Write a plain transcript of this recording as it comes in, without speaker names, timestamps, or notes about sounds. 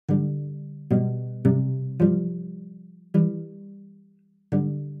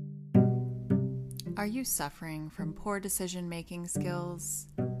Are you suffering from poor decision-making skills,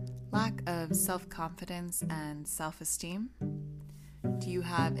 lack of self-confidence and self-esteem? Do you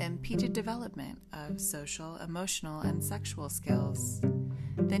have impeded development of social, emotional, and sexual skills?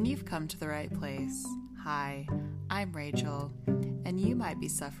 Then you've come to the right place. Hi, I'm Rachel, and you might be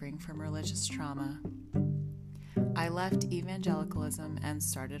suffering from religious trauma. I left evangelicalism and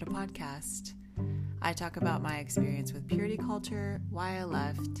started a podcast. I talk about my experience with purity culture, why I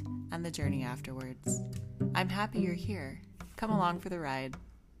left, and the journey afterwards. I'm happy you're here. Come along for the ride.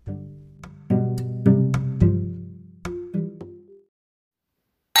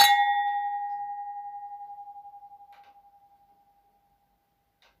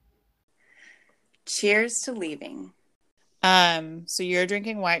 Cheers to leaving. So you're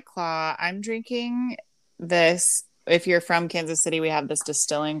drinking White Claw. I'm drinking this. If you're from Kansas City, we have this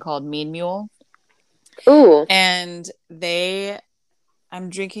distilling called Mead Mule. Ooh. And I'm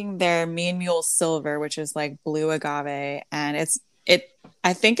drinking their Mead Mule Silver, which is like blue agave. And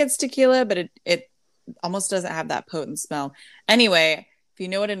I think it's tequila, but it almost doesn't have that potent smell. Anyway, if you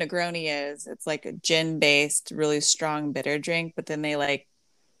know what a Negroni is, it's like a gin-based, really strong bitter drink, but then they like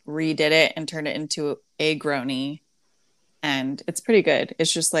redid it and turned it into a Groni. And it's pretty good.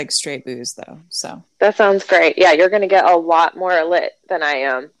 It's just like straight booze though. So that sounds great. Yeah, you're going to get a lot more lit than I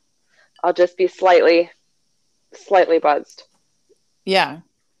am. I'll just be slightly buzzed. Yeah.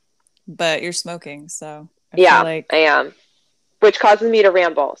 But you're smoking, so I feel like I am. Which causes me to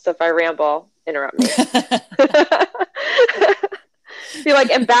ramble. So if I ramble, interrupt me. Be like,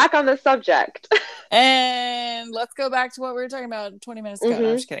 I'm back on the subject. And let's go back to what we were talking about 20 minutes ago. Mm-hmm. No,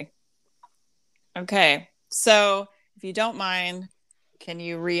 I'm just kidding. Okay. So if you don't mind, can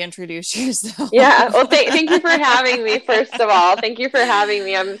you reintroduce yourself? Yeah. Well, thank you for having me, first of all. Thank you for having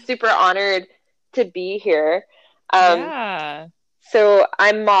me. I'm super honored to be here. Yeah. So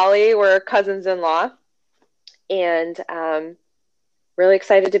I'm Molly. We're cousins-in-law. And really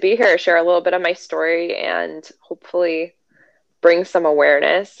excited to be here, share a little bit of my story, and hopefully bring some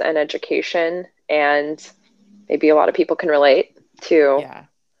awareness and education, and maybe a lot of people can relate to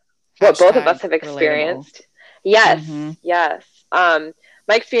what both of us have experienced. Relatable. Yes, mm-hmm. Yes.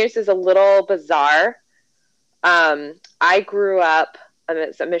 My experience is a little bizarre. I grew up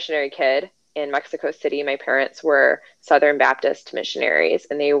as a missionary kid in Mexico City. My parents were Southern Baptist missionaries,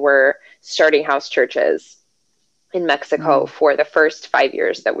 and they were starting house churches in Mexico for the first 5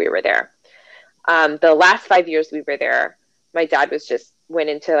 years that we were there. The last 5 years we were there, my dad went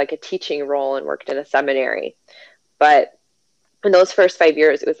into like a teaching role and worked in a seminary. But in those first 5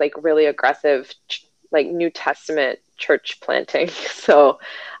 years, it was like really aggressive, like New Testament church planting. So,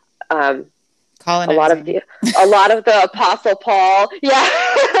 a lot of the Apostle Paul,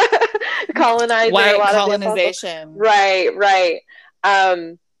 colonizing, colonization, right.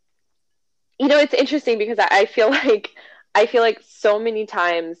 It's interesting because I feel like so many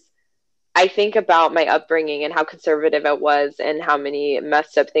times I think about my upbringing and how conservative it was and how many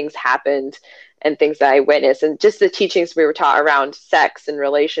messed up things happened and things that I witnessed, and just the teachings we were taught around sex and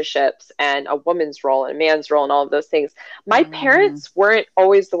relationships and a woman's role and a man's role and all of those things. My parents weren't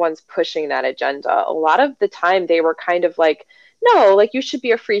always the ones pushing that agenda. A lot of the time they were kind of like, no, like you should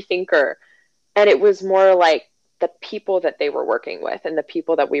be a free thinker. And it was more like the people that they were working with and the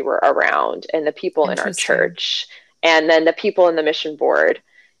people that we were around and the people in our church and then the people in the mission board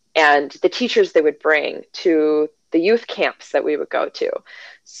and the teachers they would bring to the youth camps that we would go to.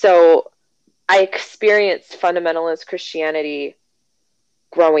 So I experienced fundamentalist Christianity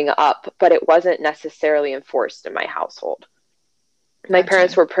growing up, but it wasn't necessarily enforced in my household. My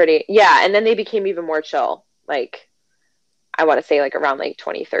parents were and then they became even more chill. Like, I want to say like around like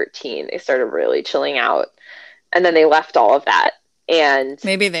 2013, they started really chilling out. And then they left all of that. And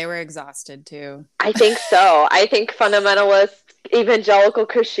maybe they were exhausted too. I think so. I think fundamentalist evangelical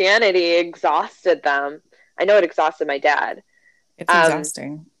Christianity exhausted them. I know it exhausted my dad. It's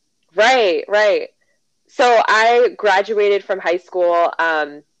exhausting. Right. So I graduated from high school.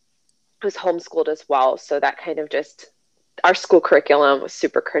 I was homeschooled as well. So that kind of our school curriculum was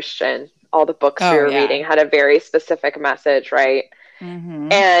super Christian. All the books we were reading had a very specific message, right?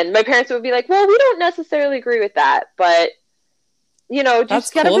 Mm-hmm. And my parents would be like, well, we don't necessarily agree with that, but just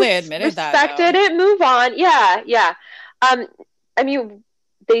that's cool. They admitted that. Respected it, move on. Yeah. I mean,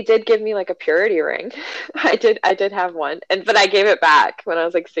 they did give me like a purity ring. I did have one, but I gave it back when I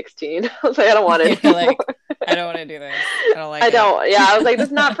was like 16. I was like, I don't want it anymore. Like, I don't want to do this. I don't like it. Yeah, I was like, this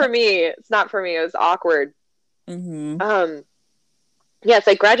is not for me. It's not for me. It was awkward. Mm-hmm. Yes,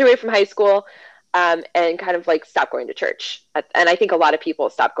 I graduated from high school and kind of like stopped going to church. And I think a lot of people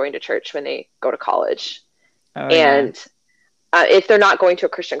stop going to church when they go to college. And if they're not going to a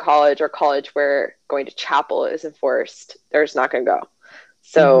Christian college or college where going to chapel is enforced, they're just not going to go.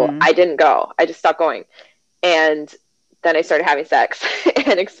 So I didn't go. I just stopped going. And then I started having sex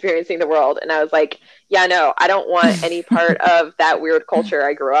and experiencing the world. And I was like, yeah, no, I don't want any part of that weird culture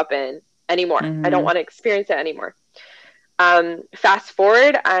I grew up in anymore. I don't want to experience it anymore. Fast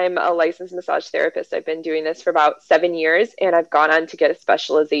forward, I'm a licensed massage therapist. I've been doing this for about 7 years, and I've gone on to get a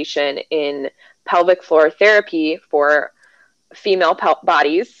specialization in pelvic floor therapy for female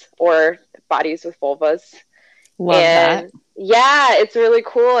bodies or bodies with vulvas. Love that. Yeah, it's really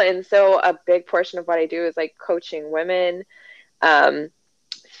cool. And so a big portion of what I do is like coaching women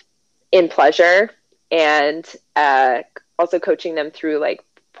in pleasure, and also coaching them through like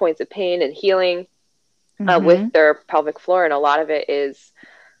points of pain and healing with their pelvic floor. And a lot of it is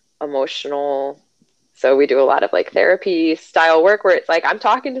emotional. So we do a lot of like therapy style work where it's like I'm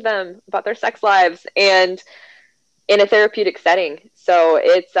talking to them about their sex lives and in a therapeutic setting. So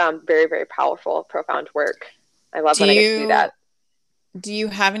it's very, very powerful, profound work. I love when I get to do that. Do you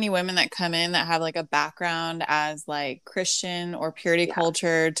have any women that come in that have like a background as like Christian or purity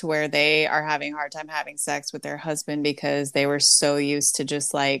culture to where they are having a hard time having sex with their husband because they were so used to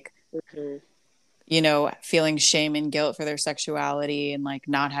just like, you know, feeling shame and guilt for their sexuality and like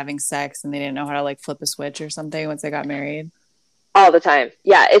not having sex, and they didn't know how to like flip a switch or something once they got married? All the time.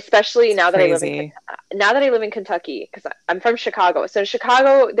 Yeah. Especially now that I live in Kentucky, because I'm from Chicago. So in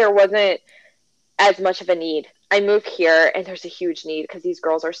Chicago, there wasn't as much of a need. I moved here and there's a huge need because these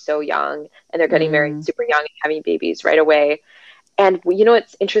girls are so young and they're getting married super young and having babies right away. And you know,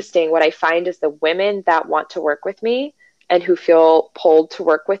 it's interesting. What I find is the women that want to work with me and who feel pulled to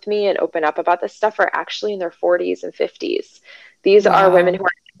work with me and open up about this stuff are actually in their 40s and 50s. These are women who are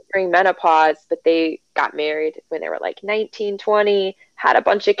entering menopause, but they got married when they were like 19, 20, had a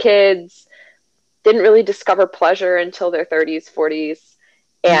bunch of kids, didn't really discover pleasure until their 30s, 40s.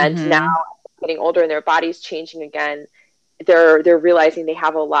 And now getting older and their body's changing again, they're realizing they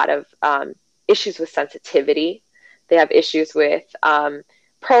have a lot of issues with sensitivity. They have issues with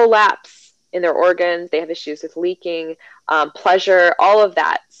prolapse in their organs. They have issues with leaking, pleasure, all of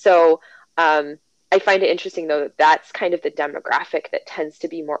that. So I find it interesting, though, that that's kind of the demographic that tends to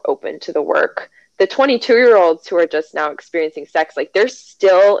be more open to the work. The 22-year-olds who are just now experiencing sex, like they're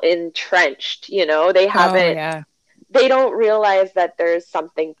still entrenched, you know, they haven't, they don't realize that there's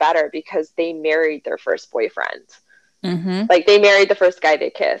something better because they married their first boyfriend. Like they married the first guy they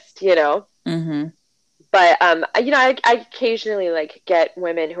kissed, you know? But, you know, I occasionally like get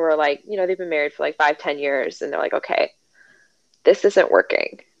women who are like, you know, they've been married for like 5-10 years and they're like, okay, this isn't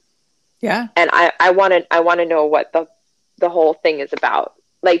working. Yeah. And I want to know what the whole thing is about.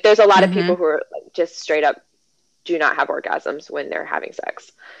 Like there's a lot of people who are like, just straight up do not have orgasms when they're having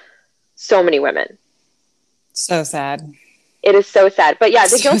sex. So many women. So sad. It is so sad. But yeah,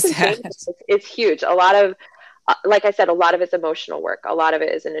 the guilt and shame is huge. A lot of, like I said, a lot of it's emotional work. A lot of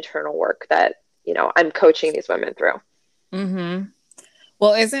it is an internal work that, you know, I'm coaching these women through.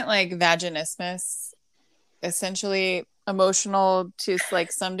 Well, isn't like vaginismus essentially emotional to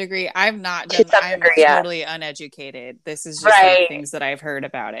like some degree? I'm totally uneducated. This is just like things that I've heard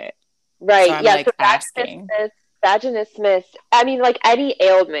about it. Right. So I'm like asking. Vaginismus, I mean, like any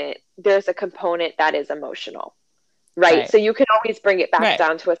ailment, there's a component that is emotional. Right. So you can always bring it back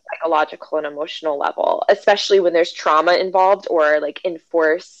down to a psychological and emotional level, especially when there's trauma involved or like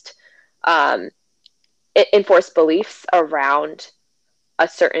enforced beliefs around a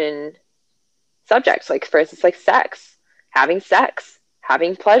certain subject. Like for instance, like sex,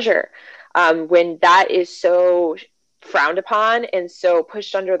 having pleasure. When that is so frowned upon and so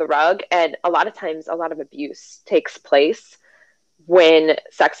pushed under the rug, and a lot of times a lot of abuse takes place when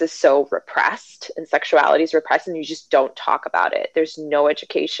sex is so repressed and sexuality is repressed and you just don't talk about it. There's no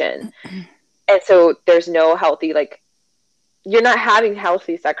education. And so there's no healthy, like, you're not having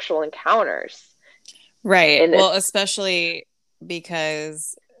healthy sexual encounters. Right. Well, especially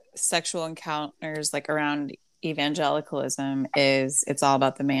because sexual encounters like around evangelicalism it's all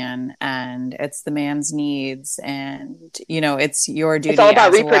about the man and it's the man's needs, and you know, it's your duty. It's all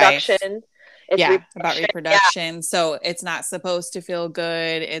about reproduction. About reproduction. Yeah. So it's not supposed to feel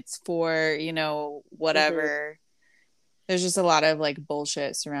good. It's for, you know, whatever. There's just a lot of like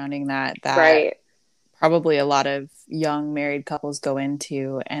bullshit surrounding that probably a lot of young married couples go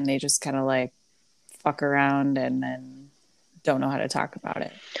into, and they just kind of like fuck around and then don't know how to talk about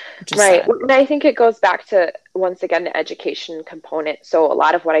it. Right. Sad. And I think it goes back to, once again, the education component. So a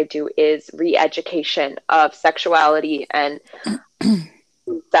lot of what I do is re-education of sexuality and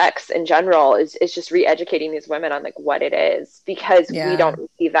sex in general is just re-educating these women on like what it is, because we don't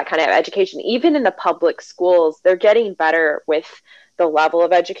receive that kind of education. Even in the public schools, they're getting better with the level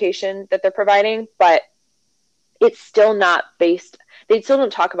of education that they're providing, but it's still not based, they still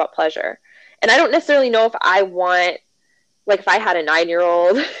don't talk about pleasure. And I don't necessarily know if I want, like if I had a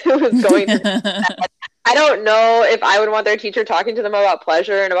 9-year-old who was going to I don't know if I would want their teacher talking to them about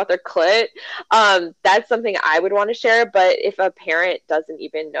pleasure and about their clit. That's something I would want to share. But if a parent doesn't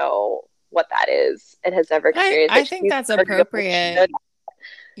even know what that is and has never experienced it, I think that's appropriate.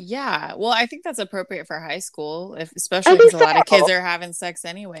 Yeah. Well, I think that's appropriate for high school, especially because a lot of kids are having sex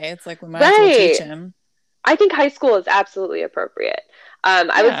anyway. It's like we might as well teach them. I think high school is absolutely appropriate.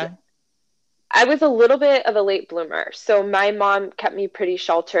 I was a little bit of a late bloomer. So my mom kept me pretty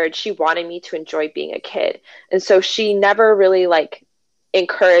sheltered. She wanted me to enjoy being a kid. And so she never really like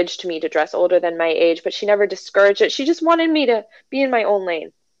encouraged me to dress older than my age, but she never discouraged it. She just wanted me to be in my own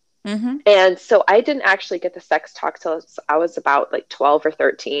lane. Mm-hmm. And so I didn't actually get the sex talk till I was about like 12 or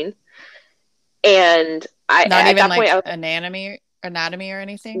 13. And not even like anatomy or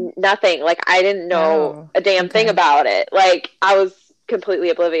anything? Nothing. Like I didn't know a damn thing about it. Like I was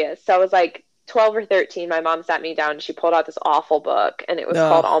completely oblivious. So I was like 12 or 13, my mom sat me down and she pulled out this awful book, and it was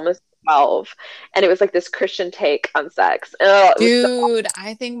called Almost 12, and it was like this Christian take on sex. Dude,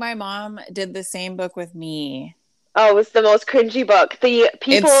 I think my mom did the same book with me. Oh, it was the most cringy book. The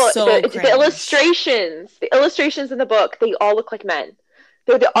people, the illustrations in the book, they all look like men.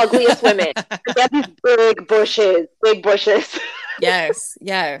 They're the ugliest women. They have these big bushes. Yes.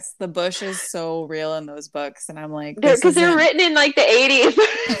 The bush is so real in those books. And I'm like, because they're written in like the 80s.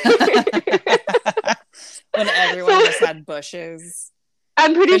 When everyone just had bushes.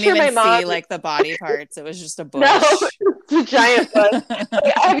 I'm pretty sure my mom see like the body parts. It was just a bush. No, it's a giant bush.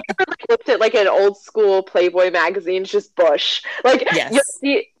 Like, have you ever looked at like an old school Playboy magazine? It's just bush. Like you'll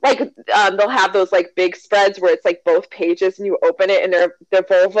see, like they'll have those like big spreads where it's like both pages, and you open it, and their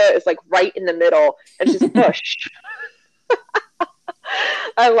vulva is like right in the middle, and it's just bush.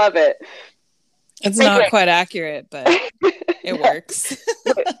 I love it. It's not quite accurate, but it works.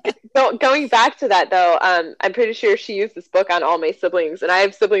 Going back to that though, I'm pretty sure she used this book on all my siblings, and I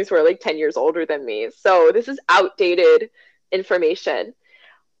have siblings who are like 10 years older than me. So this is outdated information.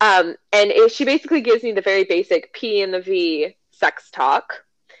 She basically gives me the very basic P and the V sex talk.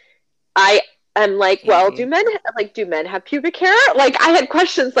 I'm like, well, do men have pubic hair? Like I had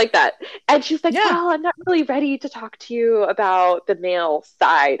questions like that. And she's like, well, I'm not really ready to talk to you about the male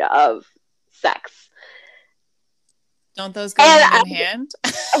side of sex. Don't those go hand in hand?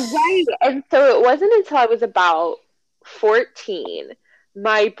 Right. And so it wasn't until I was about 14,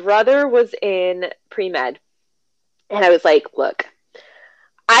 my brother was in pre-med, and I was like, look,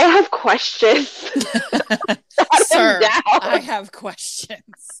 I have questions. Sir, I have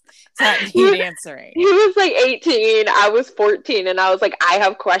questions that need answering. He was like 18, I was 14, and I was like, I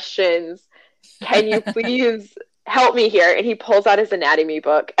have questions. Can you please help me here? And he pulls out his anatomy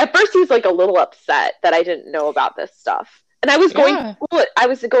book. At first, he was like a little upset that I didn't know about this stuff. And I was going to school. I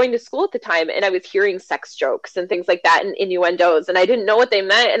was going to school at the time, and I was hearing sex jokes and things like that and innuendos, and I didn't know what they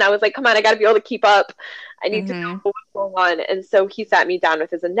meant. And I was like, come on, I got to be able to keep up. I need to know what's going on. And so he sat me down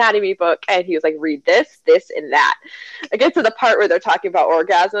with his anatomy book, and he was like, read this, and that. I get to the part where they're talking about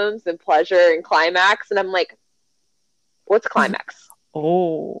orgasms and pleasure and climax, and I'm like, what's climax?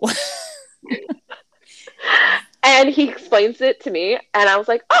 Oh. And he explains it to me, and I was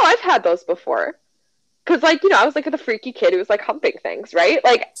like, oh, I've had those before. Because, like, you know, I was like the freaky kid who was like humping things, right?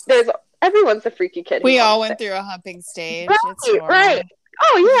 Like, everyone's a freaky kid. We all went through a humping stage. Right.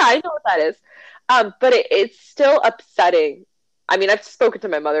 Oh, yeah, I know what that is. But it's still upsetting. I mean, I've spoken to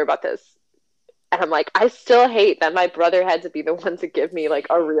my mother about this, and I'm like, I still hate that my brother had to be the one to give me, like,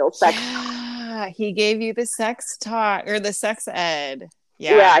 a real sex talk. He gave you the sex talk, or the sex ed.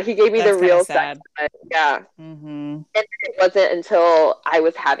 Yeah, he gave me the real sex ed. Yeah. Mm-hmm. And it wasn't until I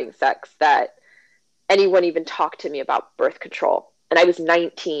was having sex that anyone even talked to me about birth control. And I was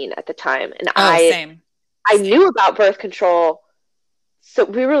 19 at the time. And I knew about birth control. So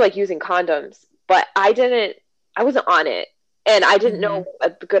we were like using condoms, but I wasn't on it. And I didn't know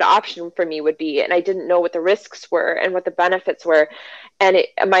what a good option for me would be. And I didn't know what the risks were and what the benefits were. And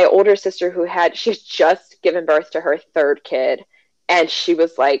my older sister she's just given birth to her third kid. And she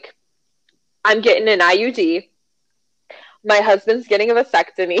was like, I'm getting an IUD. My husband's getting a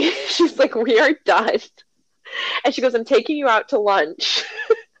vasectomy. She's like, we are done. And she goes, I'm taking you out to lunch.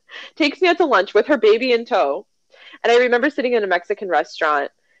 Takes me out to lunch with her baby in tow. And I remember sitting in a Mexican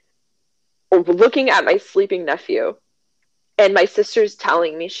restaurant looking at my sleeping nephew. And my sister's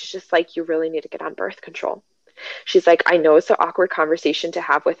telling me, she's just like, you really need to get on birth control. She's like, I know it's an awkward conversation to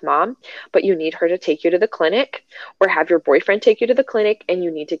have with mom, but you need her to take you to the clinic or have your boyfriend take you to the clinic, and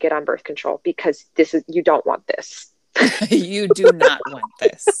you need to get on birth control because you don't want this. You do not want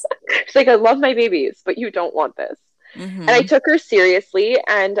this. She's like, I love my babies, but you don't want this. Mm-hmm. And I took her seriously,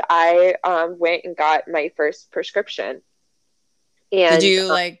 and I went and got my first prescription. And did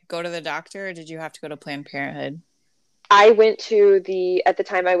you go to the doctor, or did you have to go to Planned Parenthood? I went to at the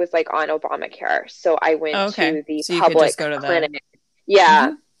time I was on Obamacare. So I went to the public clinic.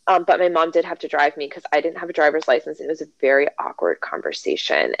 Yeah. Mm-hmm. But my mom did have to drive me because I didn't have a driver's license. And it was a very awkward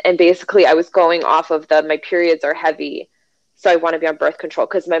conversation. And basically I was going off of my periods are heavy. So I want to be on birth control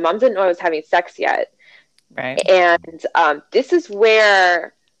because my mom didn't know I was having sex yet. Right. And this is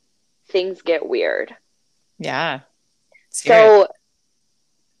where things get weird. Yeah. So,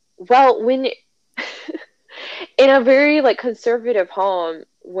 well, when in a very conservative home,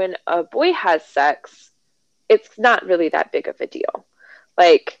 when a boy has sex, it's not really that big of a deal.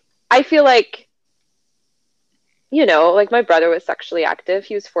 I feel my brother was sexually active.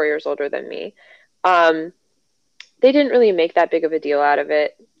 He was 4 years older than me. They didn't really make that big of a deal out of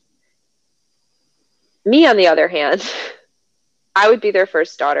it. Me, on the other hand, I would be their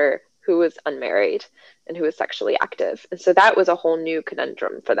first daughter who was unmarried and who was sexually active. And so that was a whole new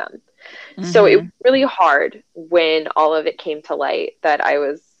conundrum for them. Mm-hmm. So it was really hard when all of it came to light that I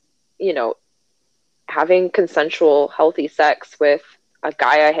was, having consensual, healthy sex with a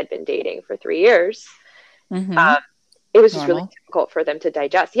guy I had been dating for 3 years. Mm-hmm. It was just really difficult for them to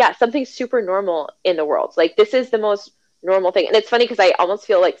digest. Yeah, something super normal in the world. This is the most normal thing. And it's funny because I almost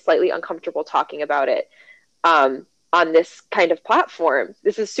feel slightly uncomfortable talking about it on this kind of platform.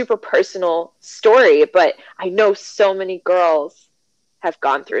 This is super personal story, but I know so many girls have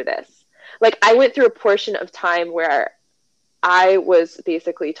gone through this. I went through a portion of time where I was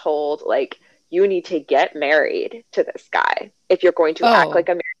basically told, you need to get married to this guy. If you're going to act like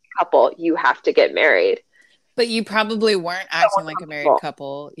a married couple, you have to get married. But you probably weren't acting like a married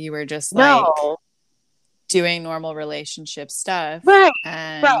couple. You were just doing normal relationship stuff. Right.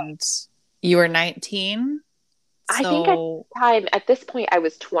 And you were 19. I think at this point I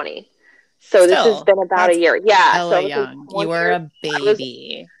was 20. So this has been about a year. Yeah. Hella young. You were a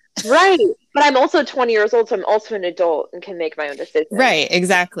baby. Right. But I'm also 20 years old, so I'm also an adult and can make my own decisions. Right,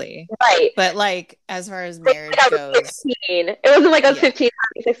 exactly. Right. But as far as marriage goes. 15. It wasn't a 15,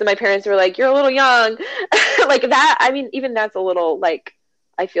 26, and my parents were like, you're a little young. That, I mean, even that's a little,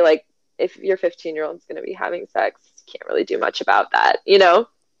 I feel like if your 15-year-old's going to be having sex, you can't really do much about that,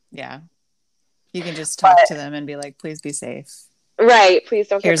 Yeah. You can just talk to them and be like, please be safe. Right. Please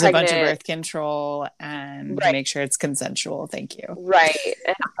don't get Here's pregnant. a bunch of birth control and make sure it's consensual. Thank you. Right.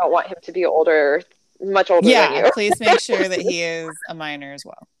 And I don't want him to be much older than you. Yeah. Please make sure that he is a minor as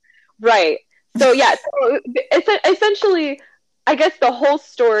well. Right. So, yeah. So it's essentially, I guess the whole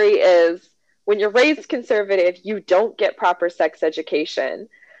story is when you're raised conservative, you don't get proper sex education.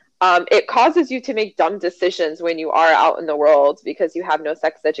 It causes you to make dumb decisions when you are out in the world because you have no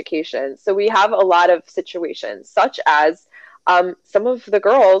sex education. So we have a lot of situations such as some of the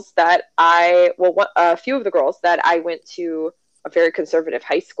girls that a few of the girls that I went to a very conservative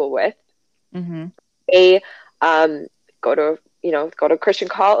high school with, mm-hmm. They go to Christian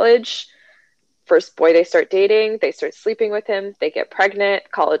college. First boy they start dating, they start sleeping with him, they get pregnant,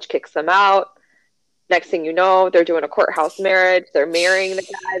 college kicks them out. Next thing you know, they're doing a courthouse marriage. They're marrying the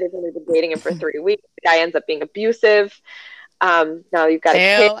guy. They've only been dating him for 3 weeks. The guy ends up being abusive. Now you've got a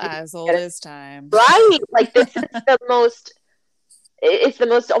kid. As old as time. Right. This is it's the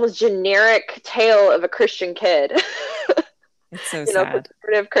most almost generic tale of a Christian kid. It's so sad.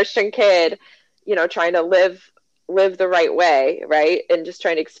 Conservative Christian kid, trying to live the right way, right? And just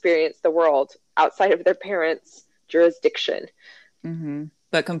trying to experience the world outside of their parents' jurisdiction. Mm-hmm.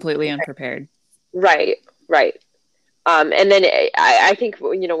 But completely unprepared. Right. And then I think,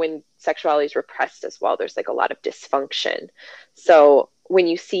 when sexuality is repressed as well, there's a lot of dysfunction. So when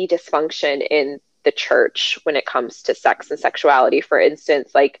you see dysfunction in the church when it comes to sex and sexuality, for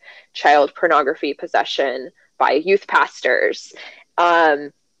instance, child pornography possession by youth pastors,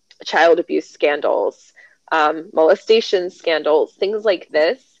 child abuse scandals, molestation scandals, things like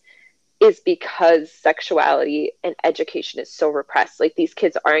this, is because sexuality and education is so repressed. These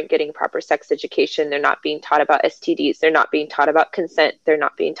kids aren't getting proper sex education. They're not being taught about STDs. They're not being taught about consent. They're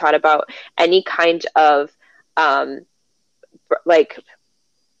not being taught about any kind of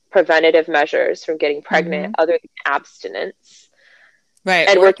preventative measures from getting pregnant, mm-hmm. other than abstinence.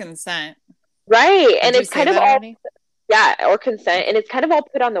 Right. Or consent. Right. And it's kind of all, or consent. And it's kind of all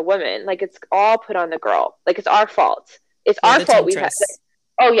put on the woman. It's all put on the girl. It's our fault. It's our fault we have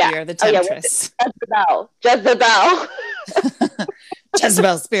Oh yeah. We are the temptress. Jezebel. Jezebel.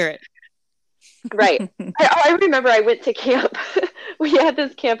 Jezebel spirit. Right. I remember I went to camp. We had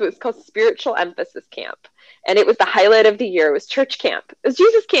this camp. It was called Spiritual Emphasis Camp. And it was the highlight of the year. It was church camp. It was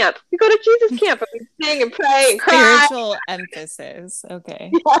Jesus camp. We go to Jesus camp and we sing and pray and cry. Spiritual emphasis.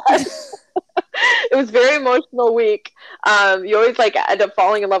 Okay. Yes. It was a very emotional week. You always like end up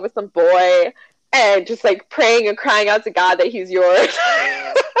falling in love with some boy and just like praying and crying out to God that he's yours.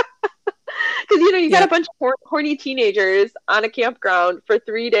 Because, you got a bunch of horny teenagers on a campground for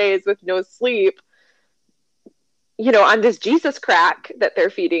 3 days with no sleep, on this Jesus crack that they're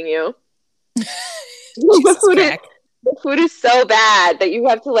feeding you. The food is so bad that you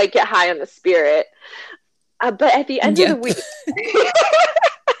have to like get high on the spirit. But at the end of the week,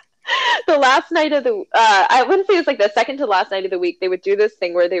 the last night of the, I wouldn't say it's like the second to last night of the week, they would do this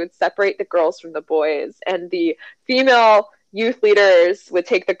thing where they would separate the girls from the boys, and the female youth leaders would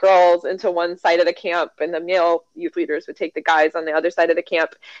take the girls into one side of the camp, and the male youth leaders would take the guys on the other side of the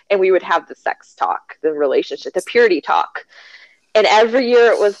camp, and we would have the sex talk, the relationship, the purity talk. And every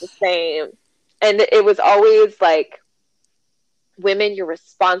year it was the same. And it was always like, women, you're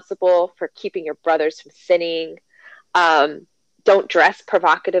responsible for keeping your brothers from sinning. Don't dress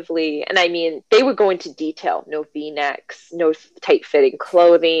provocatively. And I mean, they would go into detail. No V-necks, no tight-fitting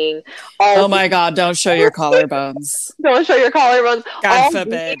clothing. Oh my God, don't show your collarbones. Don't show your collarbones. God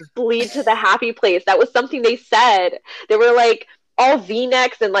forbid. Lead to the happy place. That was something they said. They were like, all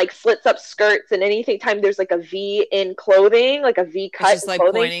V-necks and like slits up skirts, and anything time there's like a V in clothing, like a V cut. It's just like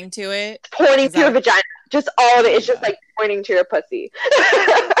clothing, pointing to it. Pointing to your vagina. Just all of it. It's just like pointing to your pussy.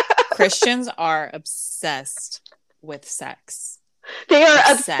 Christians are obsessed with sex. They are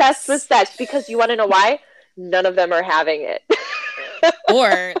obsessed with sex because you want to know why? None of them are having it.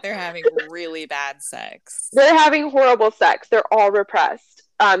 Or they're having really bad sex. They're having horrible sex. They're all repressed.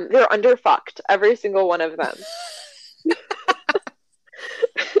 They're underfucked, every single one of them.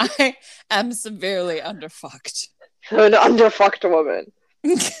 I am severely underfucked. An underfucked woman.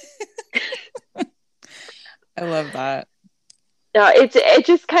 I love that. No, it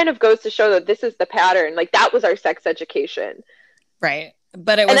just kind of goes to show that this is the pattern. Like, that was our sex education. Right.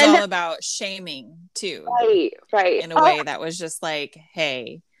 But it was all about shaming too. Right. In a way that was just like,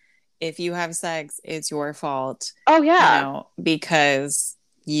 hey, if you have sex, it's your fault. Oh yeah. Because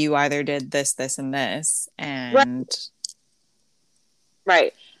you either did this, this, and this.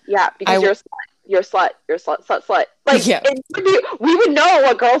 Right. Yeah, because you're a slut. Like, and we would know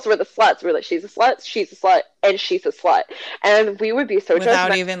what girls were the sluts. We're like, she's a slut, and she's a slut. And we would be so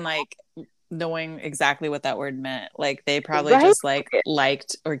without even like knowing exactly what that word meant. Like, they probably just like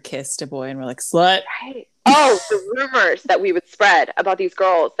liked or kissed a boy and were like, slut. Right. Oh, the rumors that we would spread about these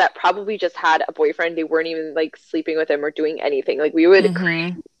girls that probably just had a boyfriend. They weren't even like sleeping with him or doing anything. Like, we would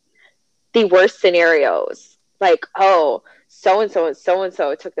create the worst scenarios. Like, oh, so-and-so and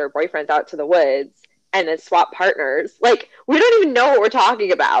so-and-so took their boyfriends out to the woods and then swap partners. Like, we don't even know what we're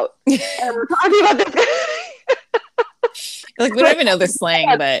talking about. And we're talking about this guy. Like, we don't even know the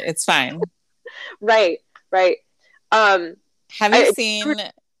slang, but it's fine. Right. Have you seen...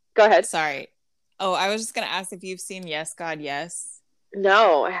 Go ahead. Sorry. Oh, I was just going to ask if you've seen Yes, God, Yes.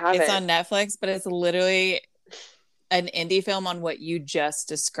 No, I haven't. It's on Netflix, but it's literally an indie film on what you just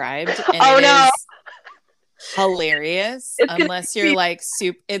described. And is hilarious. Unless you're like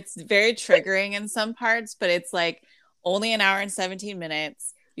it's very triggering in some parts, but it's like only an hour and 17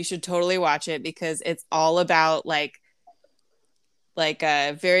 minutes. You should totally watch it because it's all about like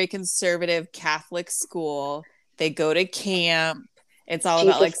a very conservative Catholic school. They go to camp. It's all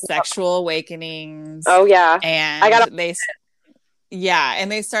about like sexual awakenings. Oh yeah. And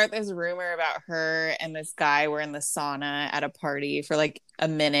they start this rumor about her and this guy were in the sauna at a party for like a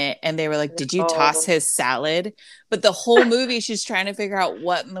minute, and they were like, did you toss his salad? But the whole movie she's trying to figure out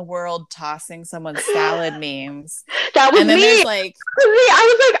what in the world tossing someone's salad means. That was and then me. There's like,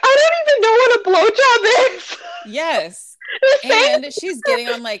 I was like, I don't even know what a blowjob is. Yes. And she's getting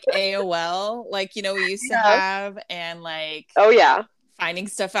on like AOL, like, we used to have, and like, oh yeah, finding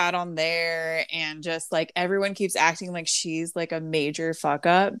stuff out on there, and just like everyone keeps acting like she's like a major fuck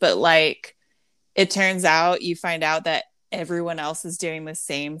up, but like it turns out you find out that everyone else is doing the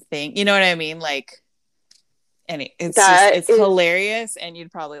same thing. You know what I mean? Like, and it's hilarious, and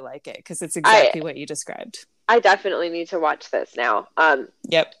you'd probably like it because it's exactly what you described. I definitely need to watch this now.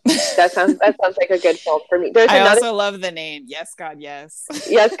 Yep. that sounds like a good film for me. I also love the name. Yes, God, Yes.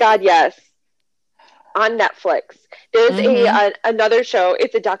 Yes, God, Yes. On Netflix. There's another show.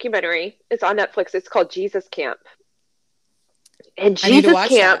 It's a documentary. It's on Netflix. It's called Jesus Camp. And Jesus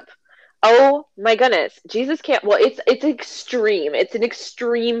Camp. Oh my goodness. Jesus can't, well, it's extreme. It's an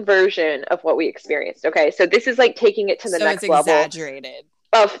extreme version of what we experienced. Okay. So this is like taking it to the So it's next level exaggerated.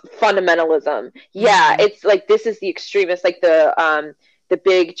 of fundamentalism. Yeah, Mm-hmm. it's like this is the extremist, like the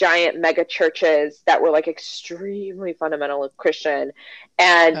big giant mega churches that were like extremely fundamental Christian,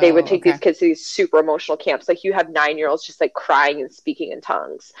 and they would Oh, take these okay. kids to these super emotional camps. Like you have 9-year-olds just like crying and speaking in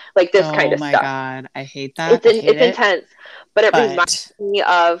tongues, like this kind Oh of my stuff. God. I hate that. I hate It's it. intense, but it reminds But me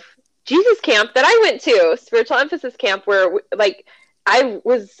of Jesus camp that I went to, spiritual emphasis camp, where like I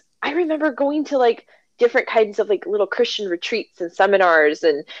remember going to like different kinds of like little Christian retreats and seminars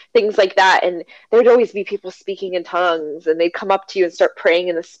and things like that, and there'd always be people speaking in tongues, and they'd come up to you and start praying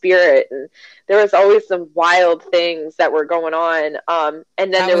in the spirit, and there was always some wild things that were going on. And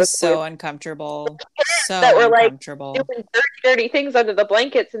then that there was was so uncomfortable. So that were like uncomfortable. doing dirty things under the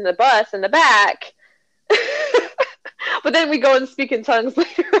blankets in the bus in the back. But then we go and speak in tongues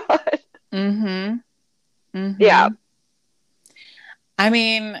later on. Mm-hmm. Yeah. Mm-hmm. I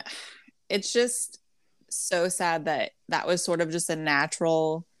mean, it's just so sad that that was sort of just a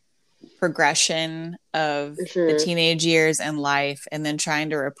natural progression of the Mm-hmm. teenage years and life, and then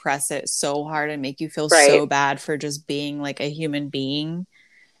trying to repress it so hard and make you feel Right. so bad for just being like a human being.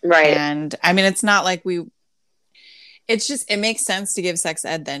 Right. And I mean, it's not like it's just, it makes sense to give sex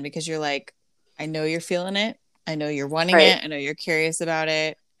ed then, because you're like, I know you're feeling it. I know you're wanting Right. it. I know you're curious about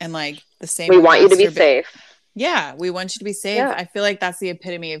it. And like the same We with want you to be safe. yeah, we want you to be safe. Yeah. I feel like that's the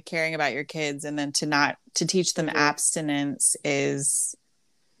epitome of caring about your kids. And then to teach them Mm-hmm. abstinence is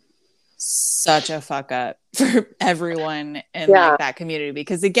such a fuck up for everyone in Yeah. like that community.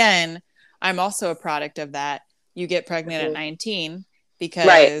 Because again, I'm also a product of that. You get pregnant at Mm-hmm. 19 Right.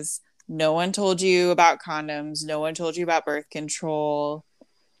 because no one told you about condoms. No one told you about birth control.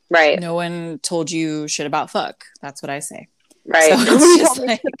 Right. No one told you shit about fuck. That's what I say. Right. So Nobody it's told just me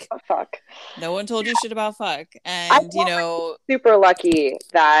shit like, about fuck. no one told you shit about fuck. I And, you felt know, super lucky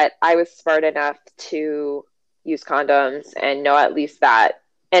that I was smart enough to use condoms and know at least that.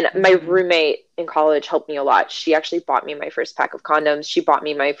 And my mhm. roommate in college helped me a lot. She actually bought me my first pack of condoms. She bought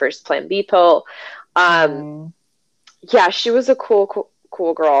me my first Plan B pill. Um, Oh, yeah, she was a cool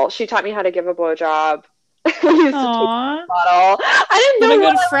girl. She taught me how to give a blowjob. We used to take aw, the bottle. I what didn't a know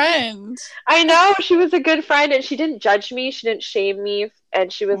what good I was. friend. I know she was a good friend, and she didn't judge me. She didn't shame me,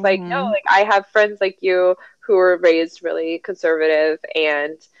 and she was like, "No, Hmm. like I have friends like you who were raised really conservative,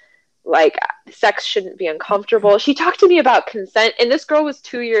 and like sex shouldn't be uncomfortable." She talked to me about consent, and this girl was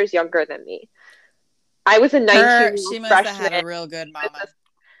 2 years younger than me. I was a She 19-year-old must have had a freshman. real good mama.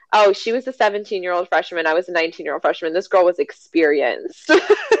 Oh, she was a 17-year-old freshman. I was a 19-year-old freshman. This girl was experienced.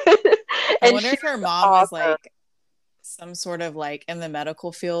 I And wonder she if her was mom was awesome. like some sort of like in the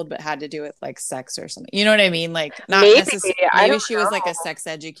medical field, but had to do with like sex or something. You know what I mean? Like not Maybe, necessarily, I maybe don't she was like a know. sex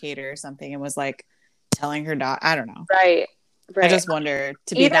educator or something and was like telling her daughter. I don't know. Right, I right. just wonder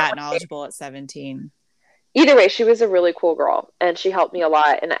to be Either that way, knowledgeable at 17. either way, she was a really cool girl, and she helped me a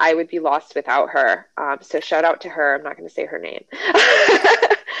lot, and I would be lost without her. So shout out to her. I'm not going to say her name,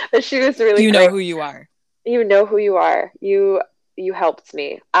 but she was really You know great. who you are. You know who you are. You helped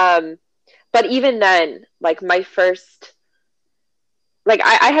me. But even then, like my first, like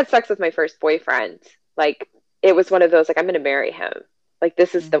I had sex with my first boyfriend. Like it was one of those, like I'm going to marry him. Like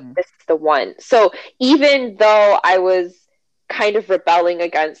Mm-hmm. this is the one. So even though I was kind of rebelling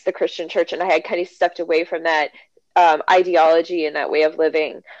against the Christian church, and I had kind of stepped away from that ideology and that way of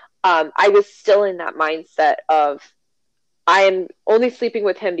living, I was still in that mindset of I am only sleeping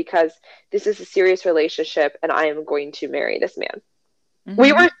with him because this is a serious relationship and I am going to marry this man.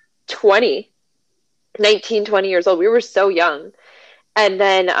 We Mm-hmm. were 20, 19, 20 years old. We were so young. And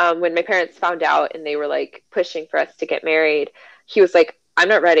then when my parents found out and they were like pushing for us to get married, he was like, I'm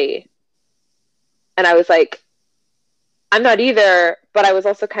not ready. And I was like, I'm not either. But I was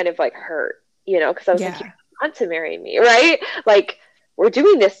also kind of like hurt, because I was like, you Yeah. want to marry me, right? Like, we're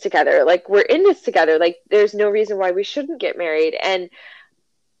doing this together. Like, we're in this together. Like, there's no reason why we shouldn't get married. And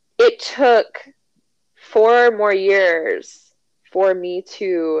it took 4 more years for me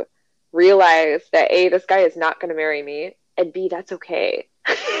to realize that A, this guy is not going to marry me, and B, that's okay.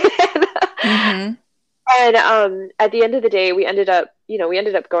 Mm-hmm. And at the end of the day, we ended up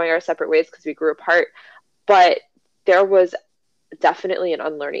going our separate ways because we grew apart. But there was definitely an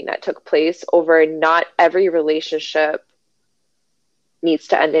unlearning that took place over not every relationship needs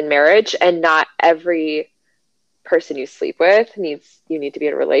to end in marriage, and not every person you sleep with you need to be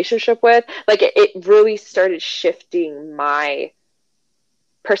in a relationship with. Like it really started shifting my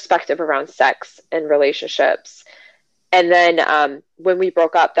perspective around sex and relationships. And then when we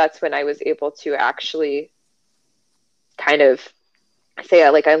broke up, that's when I was able to actually kind of say I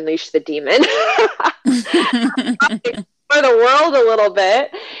like unleash the demon for the world a little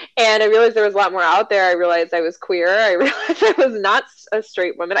bit. And I realized there was a lot more out there. I realized I was queer. I realized I was not a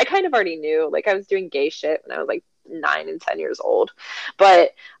straight woman. I kind of already knew, like I was doing gay shit when I was like 9 and 10 years old.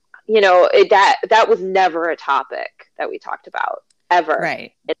 But that was never a topic that we talked about ever.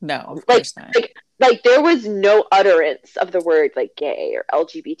 Right. No, of like, course not. Like there was no utterance of the word like gay or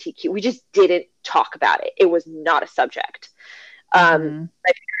LGBTQ. We just didn't talk about it. It was not a subject. My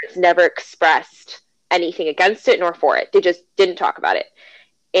parents never expressed anything against it nor for it. They just didn't talk about it.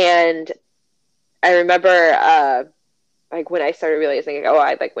 And I remember like when I started realizing, like, oh,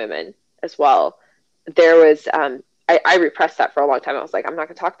 I like women as well, there was I repressed that for a long time. I was like, I'm not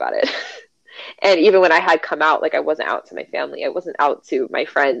gonna talk about it. And even when I had come out, like I wasn't out to my family, I wasn't out to my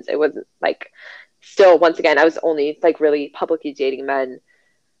friends. It wasn't like, still, once again, I was only like really publicly dating men.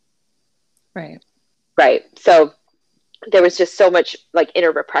 Right. So there was just so much like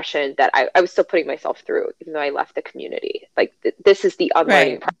inner repression that I was still putting myself through, even though I left the community. Like this is the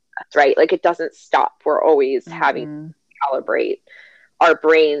unlearning process, right? Like it doesn't stop. We're always having to calibrate our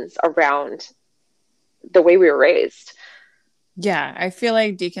brains around the way we were raised. Yeah, I feel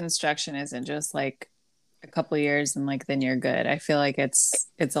like deconstruction isn't just like a couple years and like then you're good. I feel like it's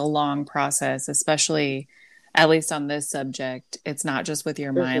a long process, especially at least on this subject. It's not just with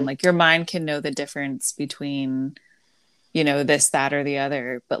your mind. Like your mind can know the difference between, you know, this, that, or the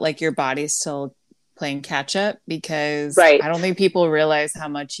other, but like your body's still playing catch up because I don't think people realize how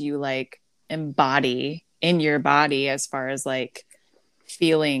much you like embody in your body as far as like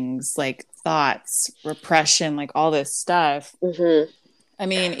feelings, like thoughts, repression, like all this stuff. I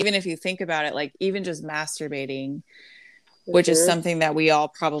mean, even if you think about it, like even just masturbating, which is something that we all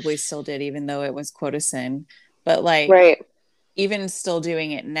probably still did, even though it was quote a sin, but like even still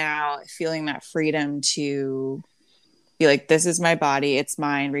doing it now, feeling that freedom to be like, this is my body, it's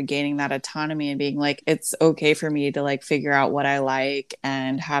mine, regaining that autonomy and being like, it's okay for me to like figure out what I like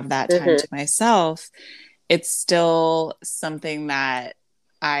and have that time to myself. It's still something that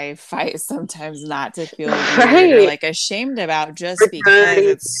I fight sometimes not to feel weird or like ashamed about, just because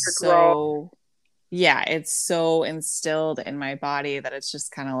it's so, it's so instilled in my body that it's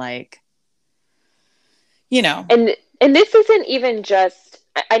just kind of like, you know. And this isn't even just,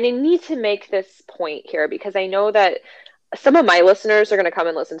 I need to make this point here because I know that some of my listeners are going to come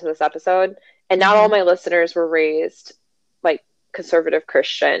and listen to this episode, and not all my listeners were raised like conservative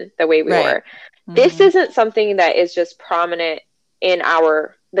Christian the way we were. This isn't something that is just prominent in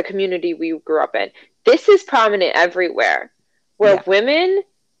the community we grew up in. This is prominent everywhere, where women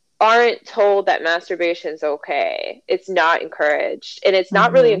aren't told that masturbation's okay. It's not encouraged, and it's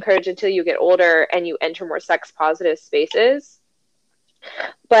not really encouraged until you get older and you enter more sex positive spaces.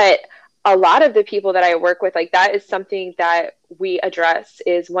 But a lot of the people that I work with, like that is something that we address.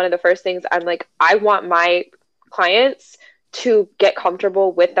 Is one of the first things I'm like, I want my clients to get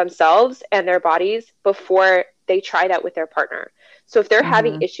comfortable with themselves and their bodies before they try that with their partner. So if they're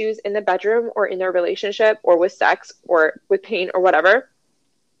having issues in the bedroom or in their relationship or with sex or with pain or whatever,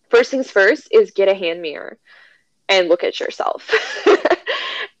 first things first is get a hand mirror and look at yourself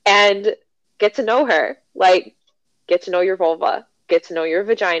and get to know her. Like, get to know your vulva, get to know your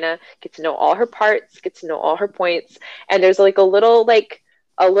vagina, get to know all her parts, get to know all her points. And there's like a little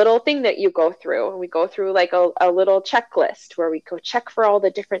thing that you go through, and we go through like a little checklist where we go check for all the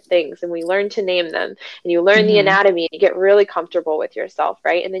different things, and we learn to name them, and you learn the anatomy, and you get really comfortable with yourself,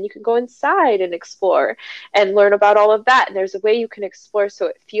 right? And then you can go inside and explore and learn about all of that. And there's a way you can explore so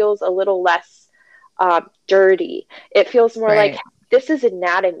it feels a little less dirty. It feels more like, this is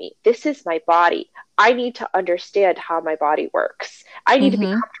anatomy, this is my body, I need to understand how my body works. I need to be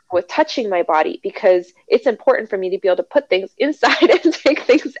comfortable with touching my body because it's important for me to be able to put things inside and take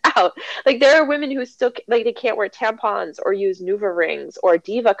things out. Like there are women who still like they can't wear tampons or use Nuva rings or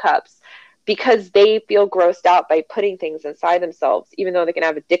Diva cups because they feel grossed out by putting things inside themselves, even though they can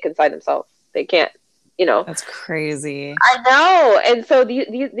have a dick inside themselves. They can't, you know. That's crazy. I know. And so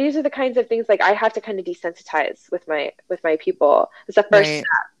these are the kinds of things like I have to kind of desensitize with my people. It's the first step.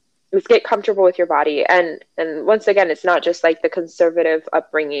 Is get comfortable with your body. And once again, it's not just like the conservative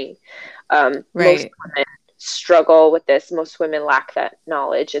upbringing. Most women struggle with this. Most women lack that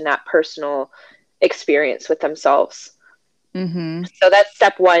knowledge and that personal experience with themselves. So that's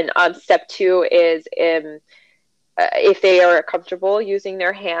step one. Step two is if they are comfortable using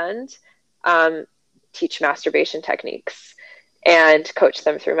their hand, teach masturbation techniques and coach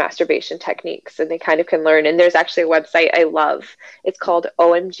them through masturbation techniques, and they kind of can learn. And there's actually a website I love. It's called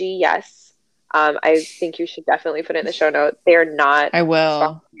OMG Yes. I think you should definitely put it in the show notes. They are not I will.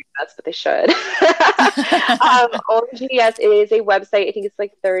 sponsoring us, but they should. OMGYes is a website. I think it's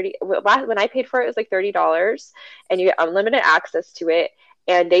like 30. When I paid for it, it was like $30, and you get unlimited access to it.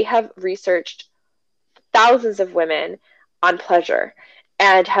 And they have researched thousands of women on pleasure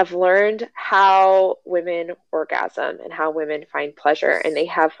and have learned how women orgasm and how women find pleasure. And they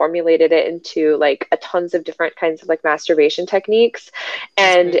have formulated it into like a tons of different kinds of like masturbation techniques.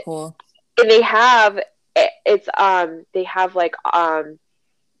 And cool. And they have like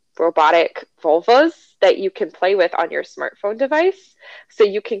robotic vulvas that you can play with on your smartphone device, so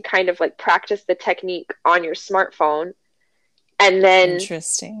you can kind of like practice the technique on your smartphone and then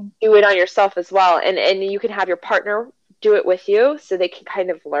Interesting. do it on yourself as well, and you can have your partner do it with you so they can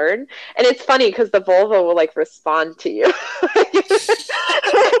kind of learn. And it's funny because the vulva will like respond to you. Like,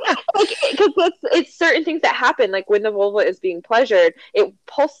 because it's certain things that happen, like when the vulva is being pleasured, it will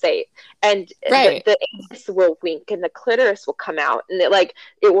pulsate, and the anus will wink and the clitoris will come out, and it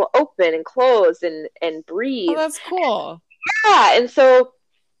will open and close and breathe. Oh, that's cool. Yeah. And so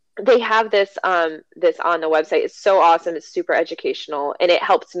they have this this on the website. It's so awesome. It's super educational, and it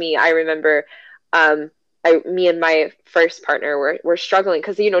helps me. I remember me and my first partner were struggling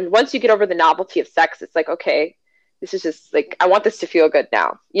because, once you get over the novelty of sex, it's like, okay, this is just like, I want this to feel good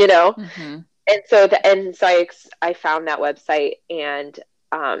now, Mm-hmm. And so I found that website, and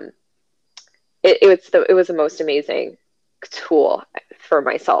it was the most amazing tool for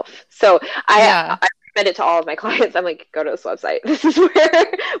myself. So I recommend it to all of my clients. I'm like, go to this website. This is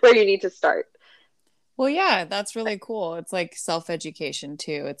where you need to start. Well, yeah, that's really cool. It's like self-education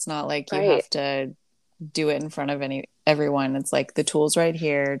too. It's not like you Right. have to do it in front of everyone. It's like the tool's right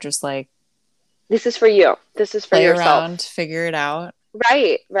here. Just like, this is for you. This is for play yourself. Around, figure it out.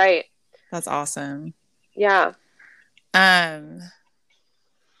 Right. That's awesome. Yeah. I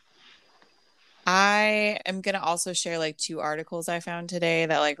am going to also share like 2 articles I found today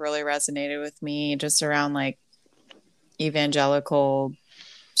that like really resonated with me, just around like evangelical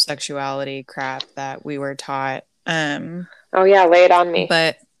sexuality crap that we were taught. Oh yeah, lay it on me.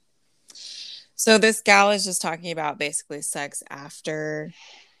 But so this gal is just talking about basically sex after,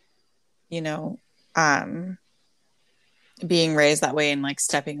 being raised that way and like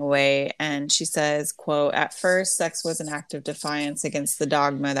stepping away. And she says, quote, "At first, sex was an act of defiance against the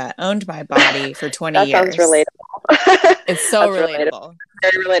dogma that owned my body for 20 that years." Sounds relatable. It's so relatable.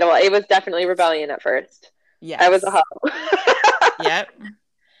 Very relatable. It was definitely rebellion at first. Yes. I was a hoe.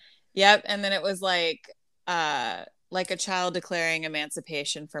 Yep. And then it was like a child declaring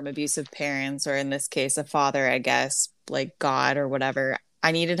emancipation from abusive parents, or in this case, a father, I guess, like God or whatever.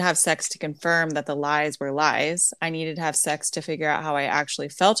 I needed to have sex to confirm that the lies were lies. I needed to have sex to figure out how I actually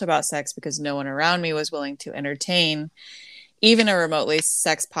felt about sex, because no one around me was willing to entertain even a remotely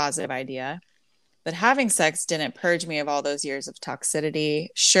sex positive idea. But having sex didn't purge me of all those years of toxicity.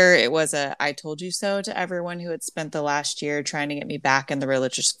 Sure, it was a "I told you so" to everyone who had spent the last year trying to get me back in the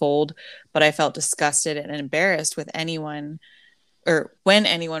religious fold, but I felt disgusted and embarrassed when anyone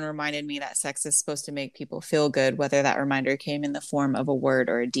reminded me that sex is supposed to make people feel good, whether that reminder came in the form of a word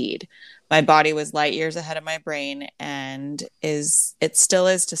or a deed. My body was light years ahead of my brain, and it still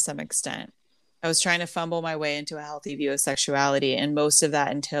is to some extent. I was trying to fumble my way into a healthy view of sexuality, and most of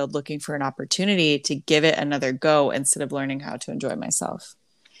that entailed looking for an opportunity to give it another go instead of learning how to enjoy myself.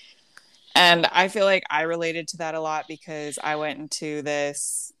 And I feel like I related to that a lot, because I went into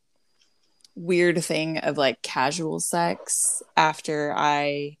this weird thing of like casual sex after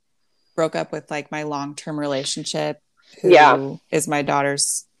I broke up with like my long-term relationship, who is my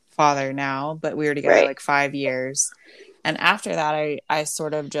daughter's father now, but we were together like 5 years. And after that, I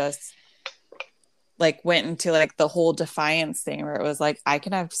sort of just like went into like the whole defiance thing, where it was like, I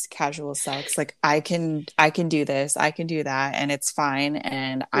can have casual sex, like I can do this, I can do that, and it's fine,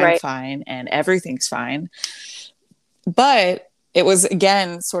 and I'm fine, and everything's fine. But it was,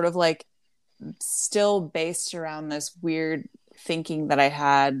 again, sort of like still based around this weird thinking that I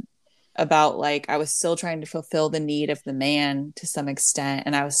had about like, I was still trying to fulfill the need of the man to some extent,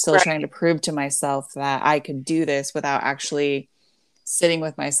 and I was still trying to prove to myself that I could do this without actually sitting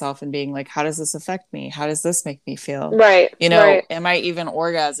with myself and being like, how does this affect me? How does this make me feel? Am I even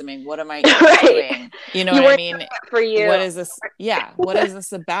orgasming? What am I even doing? You know what I mean? For you. What is this? Yeah. What is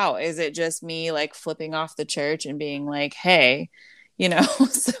this about? Is it just me like flipping off the church and being like, hey,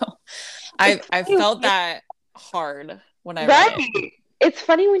 so I felt that hard when I read it. It's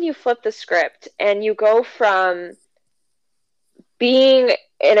funny when you flip the script and you go from being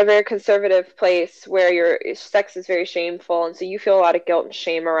in a very conservative place where your sex is very shameful, and so you feel a lot of guilt and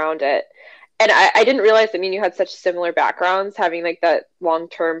shame around it, and I didn't realize, I mean, you had such similar backgrounds, having like that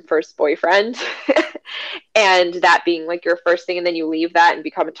long-term first boyfriend and that being like your first thing, and then you leave that and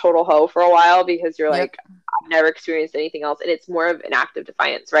become a total hoe for a while because you're like, I've never experienced anything else, and it's more of an act of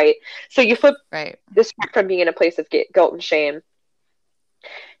defiance, right? So you flip the script from being in a place of guilt and shame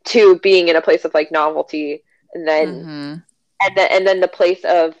to being in a place of like novelty, and then and then the place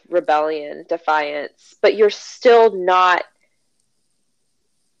of rebellion, defiance, but you're still not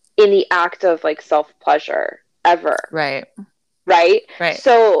in the act of like self-pleasure ever. Right.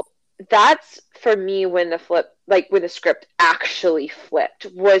 So that's for me when the flip, like when the script actually flipped,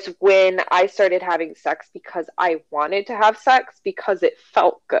 was when I started having sex because I wanted to have sex because it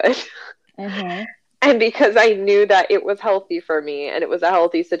felt good. And because I knew that it was healthy for me and it was a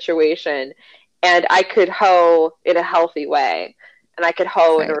healthy situation, and I could hoe in a healthy way, and I could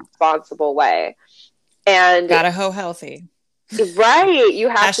hoe in a responsible way. And gotta hoe healthy. Right. You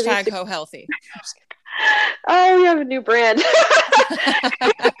have to be hoe healthy. Oh, we have a new brand.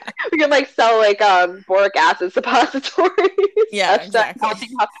 We can like sell like boric acid suppositories. Yeah, exactly.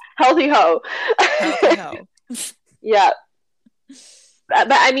 Healthy hoe. Healthy hoe. Yeah. But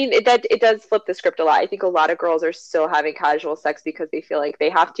I mean, it does flip the script a lot. I think a lot of girls are still having casual sex because they feel like they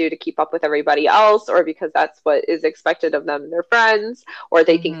have to keep up with everybody else, or because that's what is expected of them and their friends, or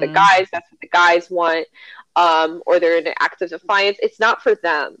they think that's what the guys want, or they're in an act of defiance. It's not for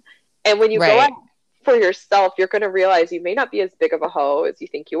them. And when you go out for yourself, you're going to realize you may not be as big of a hoe as you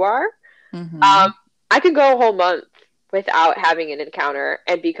think you are. I could go a whole month without having an encounter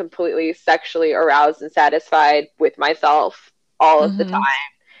and be completely sexually aroused and satisfied with myself all of the time,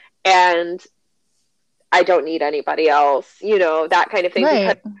 and I don't need anybody else, you know, that kind of thing.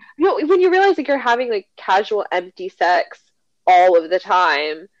 Because, you know, when you realize like you're having like casual empty sex all of the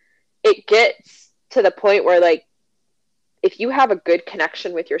time, it gets to the point where like if you have a good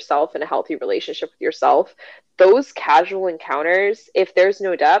connection with yourself and a healthy relationship with yourself, those casual encounters, if there's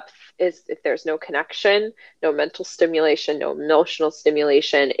no depth, if there's no connection, no mental stimulation, no emotional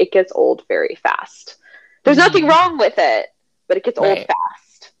stimulation, it gets old very fast. There's nothing wrong with it, but it gets old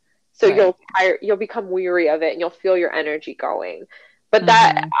fast. So you'll become weary of it, and you'll feel your energy going. But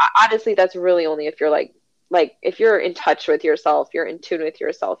that honestly, that's really only if you're like if you're in touch with yourself, you're in tune with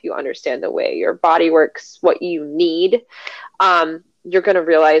yourself, you understand the way your body works, what you need. You're going to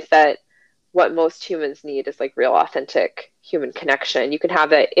realize that what most humans need is like real authentic human connection. You can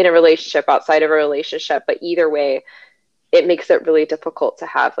have that in a relationship, outside of a relationship, but either way, it makes it really difficult to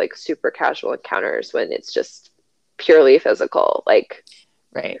have like super casual encounters when it's just purely physical, like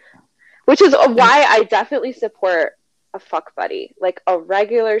which is why I definitely support a fuck buddy, like a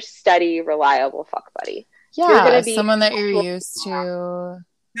regular, steady, reliable fuck buddy. You're gonna be someone that you're used to,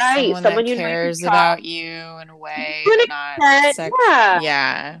 someone that cares about you in a way, but not sex.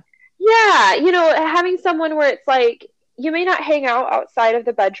 You know, having someone where it's like you may not hang out outside of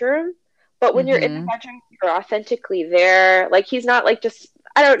the bedroom, but when you're in the bedroom, you're authentically there. Like he's not like just,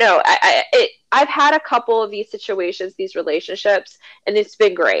 I don't know. I've had a couple of these situations, these relationships, and it's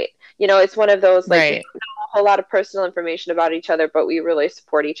been great. You know, it's one of those like we don't know a whole lot of personal information about each other, but we really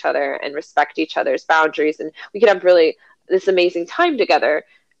support each other and respect each other's boundaries, and we can have really this amazing time together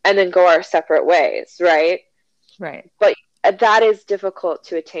and then go our separate ways, right? But that is difficult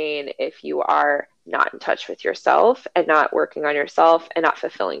to attain if you are not in touch with yourself and not working on yourself and not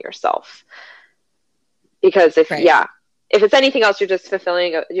fulfilling yourself. Because if it's anything else, you're just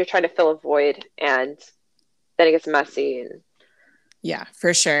you're trying to fill a void, and then it gets messy. And yeah,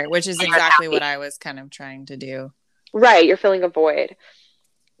 for sure. Which is exactly what I was kind of trying to do. Right. You're filling a void.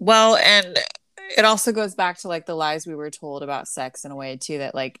 Well, and it also goes back to like the lies we were told about sex in a way too,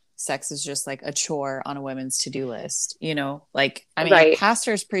 that like sex is just like a chore on a women's to-do list, you know? Like, I mean,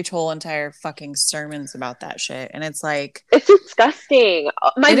 pastors preach whole entire fucking sermons about that shit. And it's like, it's disgusting.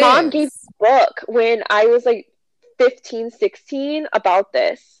 My mom gave me a book when I was like 15, 16 about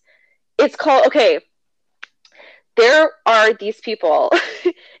this. It's called, there are these people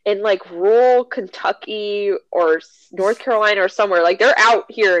in like rural Kentucky or North Carolina or somewhere, like they're out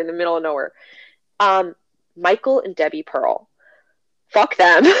here in the middle of nowhere. Michael and Debbie Pearl. Fuck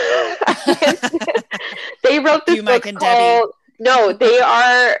them. They wrote this book called, no, they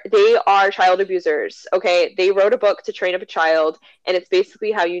are child abusers. Okay. They wrote a book to train up a child, and it's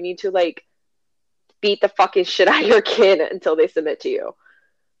basically how you need to like beat the fucking shit out of your kid until they submit to you,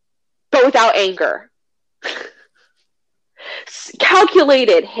 but without anger.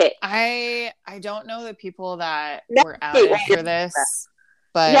 Calculated hit. I don't know the people that were outed for this,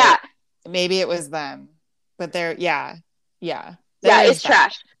 but maybe it was them. But they're it's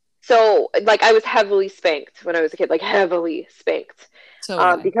trash. So like I was heavily spanked when I was a kid, like heavily spanked.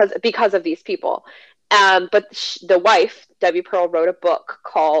 Totally. because of these people. But the wife, Debbie Pearl, wrote a book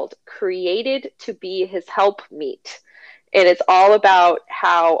called "Created to Be His Helpmeet," and it's all about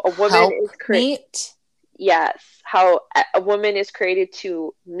how a woman is Helpmeet? Yes, how a woman is created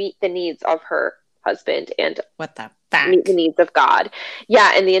to meet the needs of her husband and what the meet the fuck? needs of God.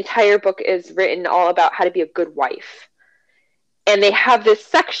 Yeah, and the entire book is written all about how to be a good wife. And they have this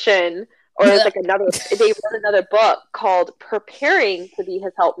section, or it's like they wrote another book called "Preparing to Be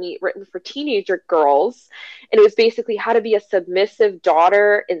His Helpmeet," written for teenager girls. And it was basically how to be a submissive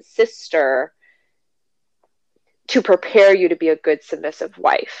daughter and sister to prepare you to be a good submissive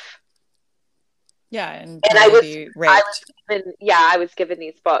wife. Yeah, and I was be raped. I was given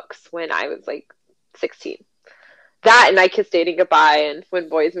these books when I was like 16. That and I Kissed Dating Goodbye and When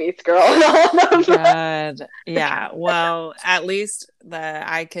Boys Meets Girl and all of them. God. Yeah. Well, at least the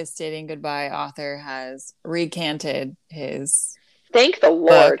I Kissed Dating Goodbye author has recanted his Thank the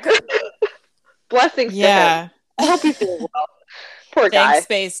Lord. Blessings to him. I hope he's doing well. Poor guy. Thanks,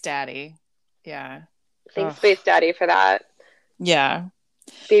 Space Daddy. Yeah. Thanks, Space Daddy, for that. Yeah.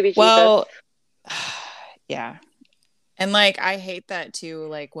 Baby Jesus. Well, yeah. And like, I hate that too.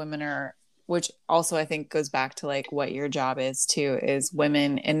 Like, women are, which also I think goes back to like what your job is too, is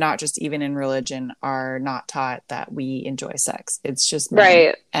women, and not just even in religion, are not taught that we enjoy sex. It's just men.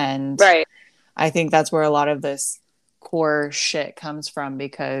 Right. And right. I think that's where a lot of this core shit comes from,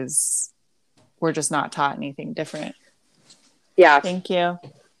 because we're just not taught anything different. Yeah. Thank you.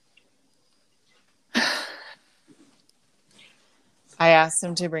 I asked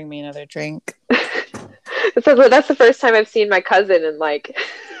him to bring me another drink. So that's the first time I've seen my cousin in like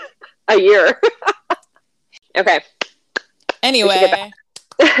a year. Okay. Anyway.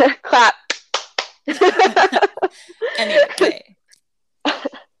 Clap. Anyway.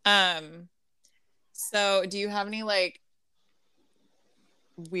 So do you have any like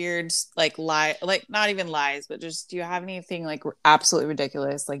weird like not even lies, but just, do you have anything like absolutely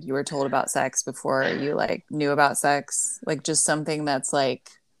ridiculous like you were told about sex before you like knew about sex? Like just something that's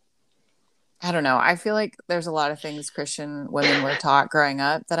like, I don't know. I feel like there's a lot of things Christian women were taught growing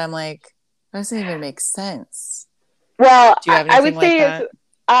up that I'm like, that doesn't even make sense. Well, do you have anything like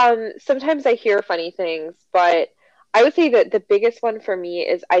that? Sometimes I hear funny things, but I would say that the biggest one for me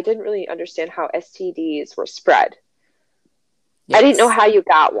is I didn't really understand how STDs were spread. Yes. I didn't know how you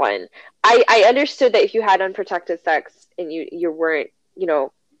got one. I understood that if you had unprotected sex and you weren't,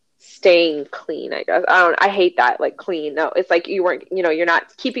 staying clean, I guess. I hate that, like clean. No, it's like you weren't, you're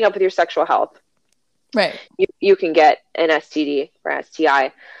not keeping up with your sexual health. Right. You can get an STD or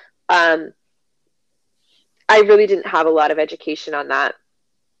STI. I really didn't have a lot of education on that,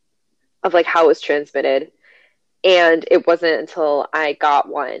 of like how it was transmitted. And it wasn't until I got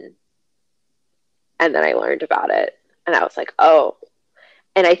one and then I learned about it. And I was like, oh.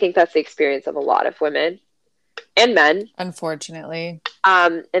 And I think that's the experience of a lot of women and men. Unfortunately.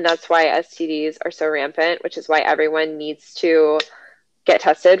 And that's why STDs are so rampant, which is why everyone needs to get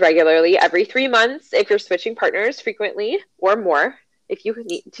tested regularly every 3 months if you're switching partners frequently or more. If you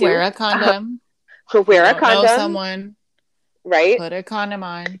need to. Wear a condom. Wear a condom. Know someone. Right? Put a condom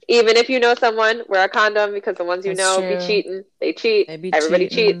on. Even if you know someone, wear a condom, because the ones you know be cheating. They cheat. Everybody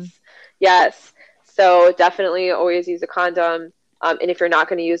cheats. Yes. So definitely always use a condom. And if you're not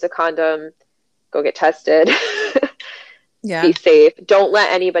going to use a condom, go get tested. Yeah. Be safe. Don't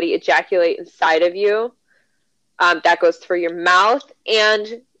let anybody ejaculate inside of you. That goes through your mouth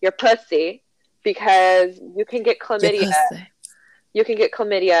and your pussy, because you can get chlamydia. You can get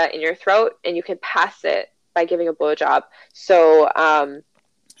chlamydia in your throat, and you can pass it by giving a blowjob. So I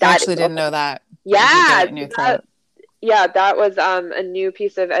actually didn't know that. Yeah. In your throat. Yeah, that was a new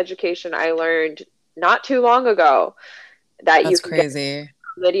piece of education I learned not too long ago. That's you can crazy.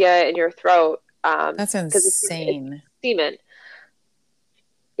 Get chlamydia in your throat. That's insane. It's semen.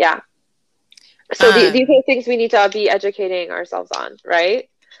 Yeah. So these are things we need to be educating ourselves on, right?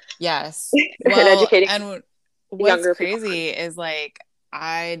 Yes. Well, and educating. And what's crazy is like,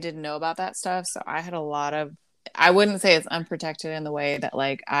 I didn't know about that stuff. So I had a lot of, I wouldn't say it's unprotected in the way that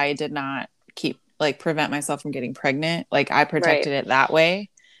like I did not prevent myself from getting pregnant. Like I protected it that way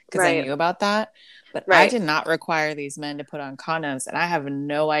because I knew about that. But I did not require these men to put on condoms. And I have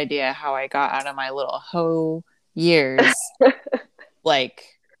no idea how I got out of my little hoe years. Like,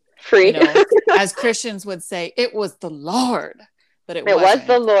 free. As Christians would say, it was the Lord. But it wasn't. Was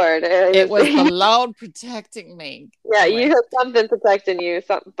the Lord. It was the Lord protecting me. Yeah, anyway. You had something protecting you.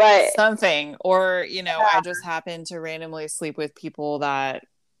 Something. Or, I just happened to randomly sleep with people that,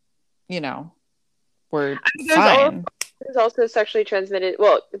 were fine. There's also sexually transmitted,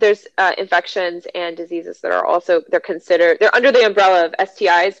 well, there's infections and diseases that are also, they're under the umbrella of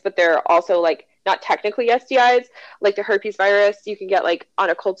STIs, but they're also like not technically STIs, like the herpes virus you can get like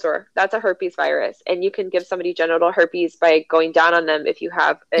on a cold sore. That's a herpes virus. And you can give somebody genital herpes by going down on them if you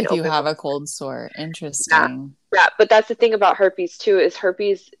have an If you open have wound. a cold sore. Yeah. Interesting. Yeah, but that's the thing about herpes too, is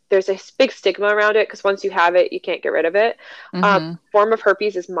herpes, there's a big stigma around it because once you have it, you can't get rid of it. Mm-hmm. Form of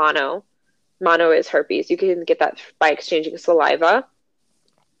herpes is mono. Mono is herpes. You can get that by exchanging saliva.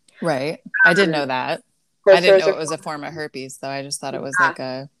 Right. I didn't know that. I Cold didn't sores know are it was a form of herpes, though. I just thought it was yeah. like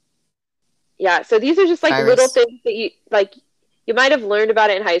a Yeah, so these are just like little virus. things that you might have learned about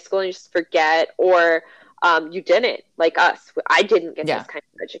it in high school and you just forget, or you didn't, like us. I didn't get Yeah. this kind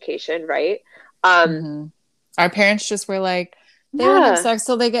of education, right? Um, Mm-hmm. Our parents just were like, they won't have yeah, sex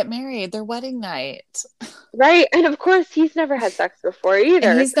till they get married. Their wedding night. right. And of course, he's never had sex before And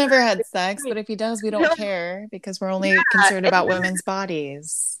either. he's never had sex, but if he does, we don't care because we're only Yeah, concerned about women's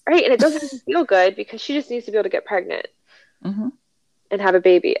bodies. right. And it doesn't even feel good because she just needs to be able to get pregnant Mm-hmm. and have a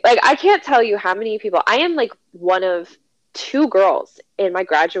baby. Like, I can't tell you how many people, I am like one of two girls in my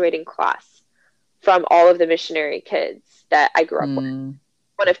graduating class from all of the missionary kids that I grew up with. Mm,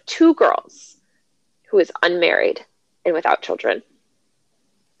 One of two girls who is unmarried and without children.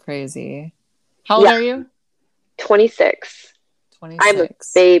 crazy. How old Yeah, are you? 26. I'm a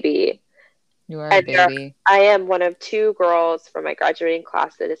 26. baby. You are a And baby. I am one of two girls from my graduating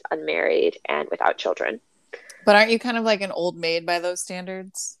class that is unmarried and without children. But aren't you kind of like an old maid by those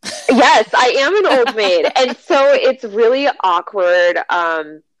standards? Yes, I am an old maid. And so it's really awkward.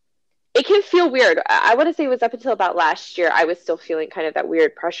 It can feel weird. I want to say it was up until about last year, I was still feeling kind of that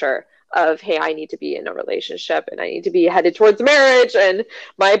weird pressure of, hey, I need to be in a relationship and I need to be headed towards marriage and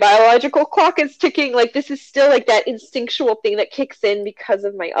my biological clock is ticking. Like, this is still like that instinctual thing that kicks in because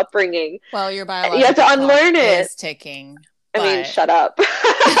of my upbringing. Well, your You have to biological unlearn clock it. is ticking. I mean, But shut up.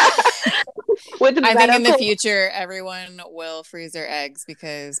 With I think in the medical, future, everyone will freeze their eggs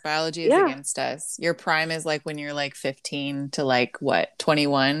because biology is yeah, against us. Your prime is like when you're like 15 to like what,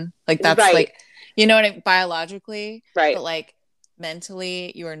 21? Like that's right, like, you know what I mean? Biologically, right, but like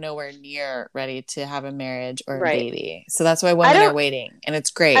mentally, you are nowhere near ready to have a marriage or a right. baby. So that's why I women are don't, waiting. And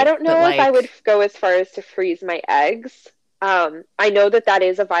it's I great. don't But know if I would like, go as far as to freeze my eggs. I know that that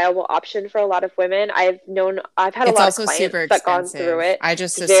is a viable option for a lot of women. I've had a it's lot of also clients super that gone through expensive. it. I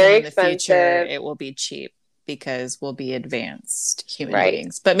just It's assume very in the future expensive, it will be cheap because we'll be advanced human right?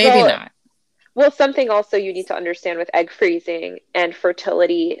 beings, but maybe Well, not. well, something also you need to understand with egg freezing and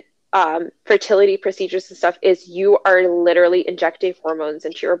fertility procedures and stuff is you are literally injecting hormones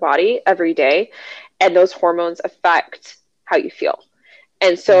into your body every day, and those hormones affect how you feel.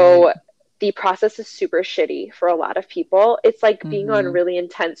 And Right. so the process is super shitty for a lot of people. It's like being on Mm-hmm. really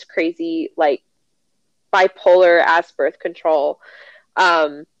intense, crazy, like bipolar ass birth control.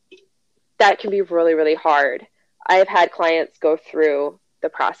 Um, that can be really, really hard. I've had clients go through the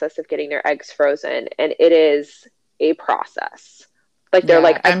process of getting their eggs frozen, and it is a process. Like, they're Yeah,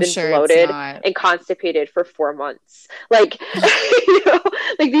 like, I've I'm been sure it's bloated not. and constipated for 4 months. Like,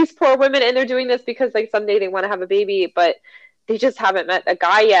 like these poor women, and they're doing this because like someday they want to have a baby, but they just haven't met a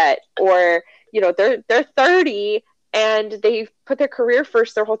guy yet, or they're 30 and they've put their career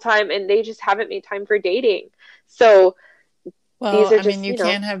first their whole time, and they just haven't made time for dating. So these Well, are I mean, just you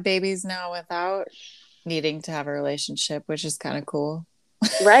can have babies now without needing to have a relationship, which is kind of cool.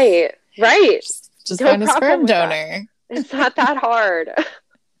 right, right. Just No find a problem sperm with that. donor. It's not that hard.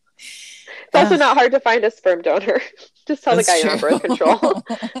 It's also Ugh, not hard to find a sperm donor. Just tell the guy that's you're on true. birth control.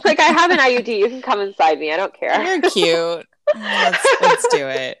 Like, I have an IUD. You can come inside me. I don't care. You're cute. Let's do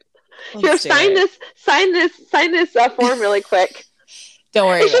it. Here, Let's do sign it. this. Sign this form really quick. Don't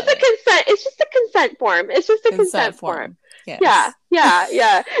worry It's just about a it. consent. It's just a consent form. It's just a Consent consent form. form. Yeah, Yes. yeah,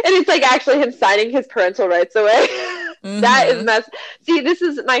 yeah. And it's like actually him signing his parental rights away. That is Mm-hmm. mess. See, this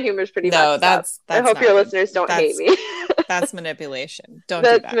is my humor's pretty No, messed up. I that's hope not your good. listeners don't hate That's me. that's manipulation. Don't do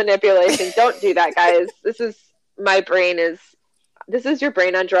That's that. manipulation. Don't do that, guys. My brain is. This is your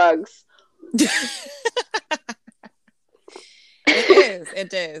brain on drugs. It is.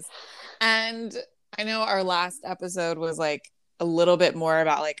 It is. And I know our last episode was like a little bit more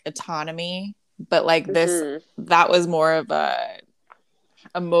about like autonomy, but like Hmm. that was more of a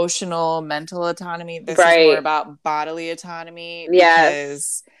emotional, mental autonomy. This is more Right. about bodily autonomy Yes.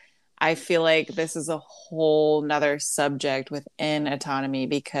 because I feel like this is a whole nother subject within autonomy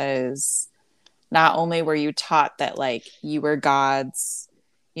because not only were you taught that like you were God's,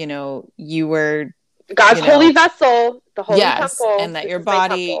 you were God's holy vessel, the holy yes, temple. and that This your is my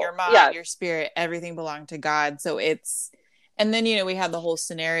body, temple. your mind, Yes. your spirit, everything belonged to God. So And then, we had the whole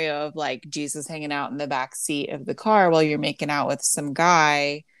scenario of like Jesus hanging out in the back seat of the car while you're making out with some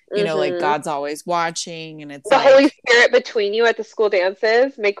guy, like God's always watching. And it's the like, Holy Spirit between you at the school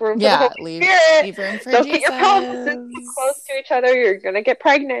dances. Make room for the Holy Spirit. Leave room for Don't Jesus. get your pelvises too close to each other. You're going to get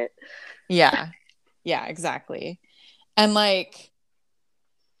pregnant. Yeah. Yeah, exactly. And like,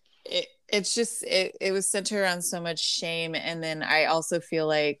 it's just, it was centered around so much shame. And then I also feel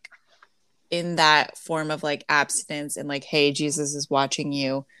like in that form of like abstinence and like, hey, Jesus is watching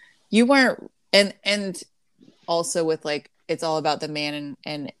you, you weren't, and also with like, it's all about the man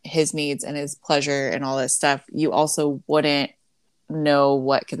and his needs and his pleasure and all this stuff. You also wouldn't know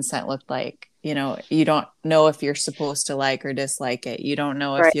what consent looked like. You don't know if you're supposed to like or dislike it. You don't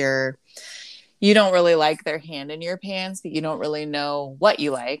know if you don't really like their hand in your pants, but you don't really know what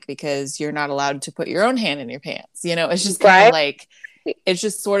you like because you're not allowed to put your own hand in your pants. It's just kind of like, it's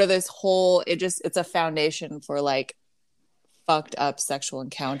just sort of this whole, it's a foundation for like fucked up sexual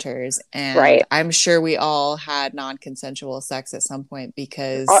encounters. And I'm sure we all had non-consensual sex at some point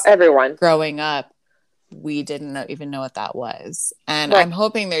because everyone growing up, we didn't even know what that was. And I'm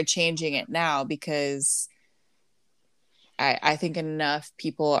hoping they're changing it now because I think enough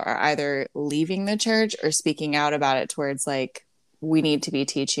people are either leaving the church or speaking out about it towards like, we need to be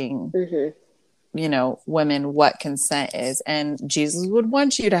teaching, women what consent is. And Jesus would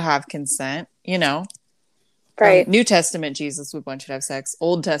want you to have consent, Right. New Testament, Jesus would want you to have sex.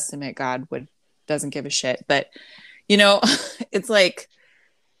 Old Testament, God doesn't give a shit. But, it's like,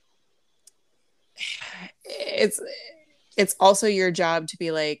 it's also your job to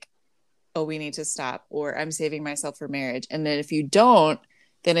be like, oh, we need to stop, or I'm saving myself for marriage. And then if you don't,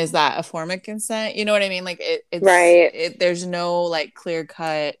 then is that a form of consent? You know what I mean? Like there's no like clear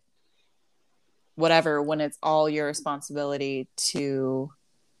cut whatever when it's all your responsibility to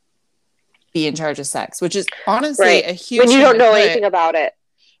be in charge of sex, which is honestly a huge when you don't know anything about it.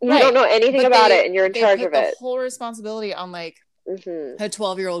 You don't know anything about it and you're in charge of it. The whole responsibility on like a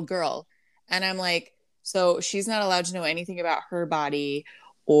 12-year-old girl. And I'm like, so she's not allowed to know anything about her body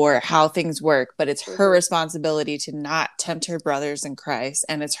or how things work, but it's her responsibility to not tempt her brothers in Christ.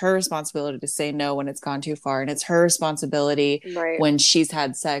 And it's her responsibility to say no when it's gone too far. And it's her responsibility when she's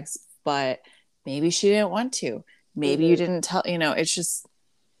had sex, but maybe she didn't want to. Maybe you didn't tell, it's just,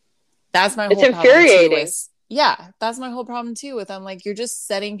 that's my whole problem. It's infuriating. That's my whole problem too with, I'm like, you're just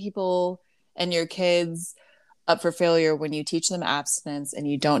setting people and your kids up for failure when you teach them abstinence and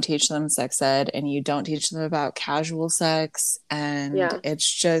you don't teach them sex ed and you don't teach them about casual sex. And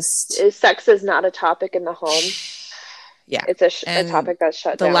it's just, sex is not a topic in the home. It's a topic that's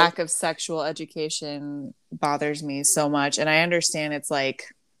shut down. The lack of sexual education bothers me so much. And I understand it's like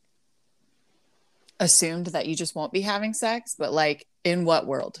assumed that you just won't be having sex, but like in what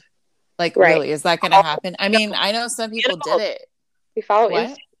world? Like really, is that going to happen? I mean, I know some people did it. We follow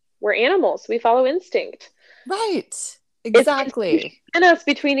instinct. We're animals. We follow instinct. Right. Exactly. And us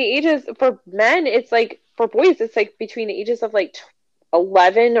between the ages, for men, it's like, for boys, it's like between the ages of like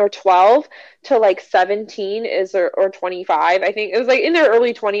 11 or 12 to like 17 or 25. I think it was like in their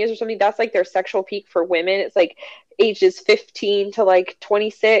early 20s or something. That's like their sexual peak. For women, it's like ages 15 to like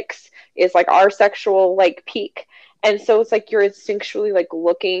 26 is like our sexual like peak. And so it's like you're instinctually like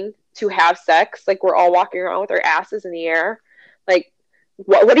looking to have sex. Like we're all walking around with our asses in the air. Like,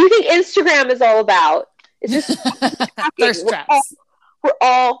 what do you think Instagram is all about? It's just thirst traps. We're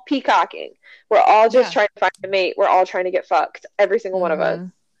all peacocking. We're all just trying to find a mate. We're all trying to get fucked. Every single one of us.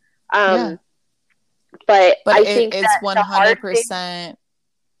 But I think it's 100%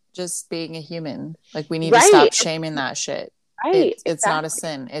 just being a human. Like we need to stop shaming that shit. Right. It's not a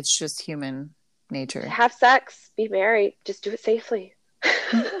sin. It's just human nature. Have sex. Be married. Just do it safely.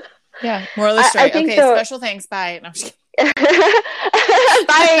 Yeah. Moral of the story. Okay. So. Special thanks. Bye. No, I'm just kidding.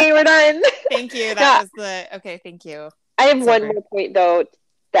 Bye. We're done. Thank you. That was okay. Thank you. I have one more point though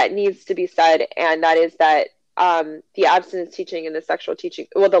that needs to be said, and that is that the abstinence teaching and the sexual teaching,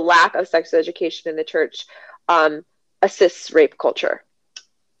 well, the lack of sex education in the church assists rape culture.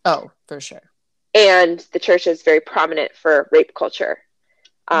 Oh, for sure. And the church is very prominent for rape culture.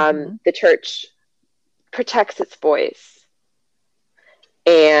 The church protects its boys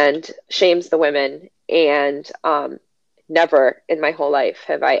and shames the women. And never in my whole life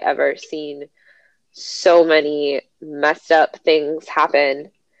have I ever seen so many messed up things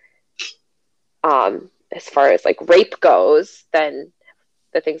happen as far as like rape goes than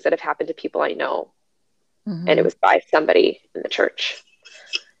the things that have happened to people I know. And it was by somebody in the church.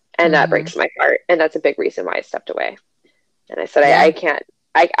 And that breaks my heart. And that's a big reason why I stepped away. And I said, I can't.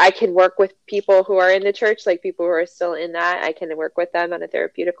 I can work with people who are in the church, like people who are still in that. I can work with them on a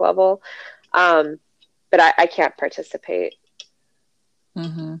therapeutic level. But I can't participate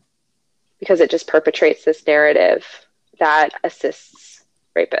Mm-hmm. because it just perpetrates this narrative that assists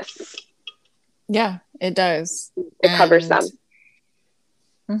rapists. Yeah, it does. It covers them.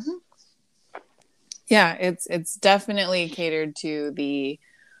 Mm-hmm. Yeah, it's definitely catered to the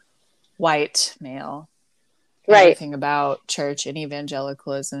white male. Right. Everything about church and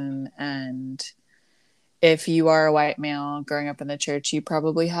evangelicalism. And if you are a white male growing up in the church, you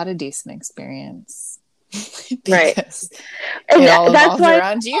probably had a decent experience. Because and it all that's evolves why,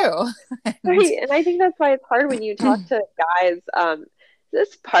 around you. Right. And I think that's why it's hard when you talk to guys. This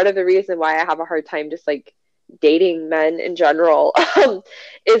is part of the reason why I have a hard time just like dating men in general,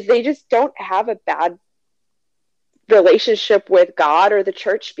 is they just don't have a bad relationship with God or the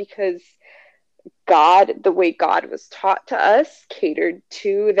church, because God, the way God was taught to us, catered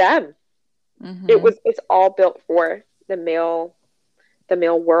to them. Mm-hmm. It's all built for the male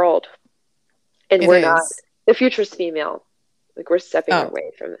world. And we're not. The future's female. Like, we're stepping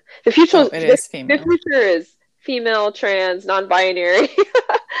away from it. The future. It is female. The future is female, trans, non-binary.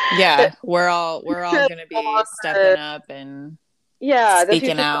 Yeah, we're all gonna be stepping up and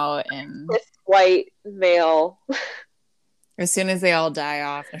speaking out, and this white male. As soon as they all die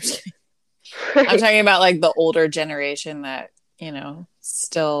off. I'm talking about like the older generation that, you know,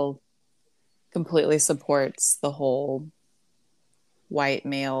 still completely supports the whole white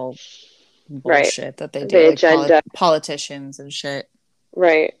male bullshit that they do, the like agenda. Politicians and shit.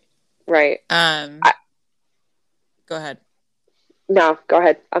 Right. Go ahead. No, go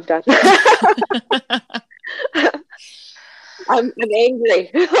ahead. I'm done. I'm angry.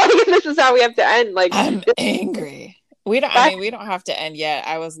 This is how we have to end. Like, I'm angry. We don't have to end yet.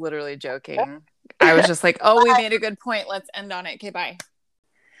 I was literally joking. I was just like, oh, we made a good point. Let's end on it. Okay, bye.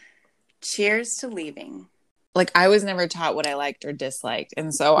 Cheers to leaving. Like, I was never taught what I liked or disliked.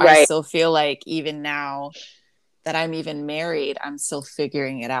 And so I still feel like even now that I'm even married, I'm still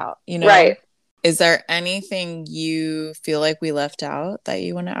figuring it out, you know? Right. Is there anything you feel like we left out that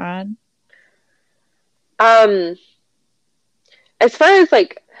you want to add? As far as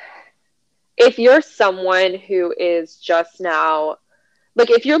like, if you're someone who is just now,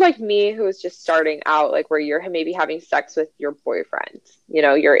 like if you're like me, who is just starting out, like where you're maybe having sex with your boyfriend, you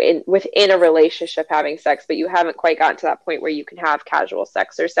know, you're within a relationship having sex, but you haven't quite gotten to that point where you can have casual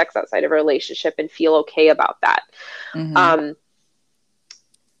sex or sex outside of a relationship and feel okay about that. Mm-hmm.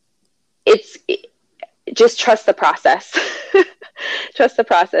 Just trust the process. Trust the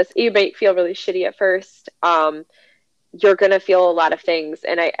process. You might feel really shitty at first. You're going to feel a lot of things.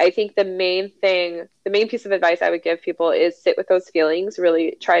 And I think the main piece of advice I would give people is sit with those feelings,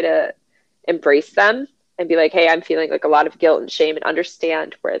 really try to embrace them and be like, hey, I'm feeling like a lot of guilt and shame, and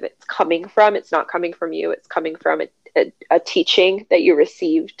understand where it's coming from. It's not coming from you. It's coming from a teaching that you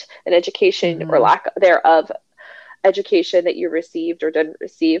received, an education or lack thereof education that you received or didn't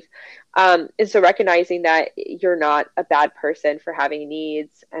receive. And so recognizing that you're not a bad person for having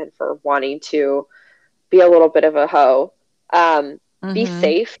needs and for wanting to be a little bit of a hoe. Be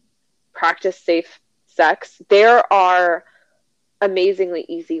safe, practice safe sex. There are amazingly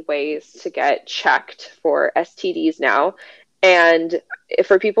easy ways to get checked for STDs now. And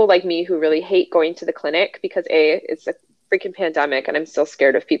for people like me who really hate going to the clinic because A, it's a freaking pandemic and I'm still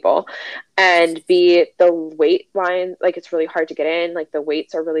scared of people, and B, the wait line, like it's really hard to get in, like the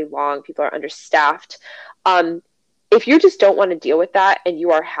waits are really long, people are understaffed. If you just don't want to deal with that and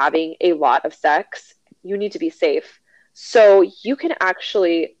you are having a lot of sex, you need to be safe. So you can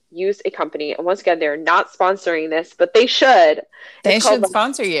actually use a company, and once again, they're not sponsoring this, but they should. They should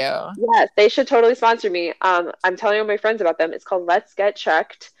sponsor you. Yes, they should totally sponsor me. I'm telling all my friends about them. It's called Let's Get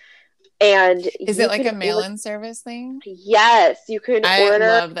Checked. And is it like a mail-in service thing? Yes, you can order.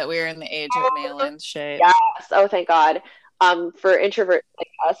 I love that we're in the age of mail-in shit. Yes. Oh, thank God. For introverts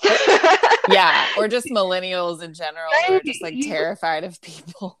like us. Yeah, or just millennials in general who are just like terrified of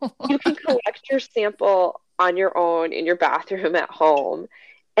people. You can collect your sample on your own in your bathroom at home,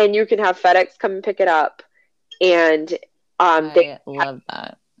 and you can have FedEx come and pick it up. And I love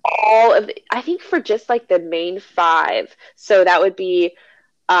that. All of I think for just like the main 5. So that would be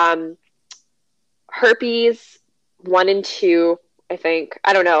herpes 1 and 2, I think.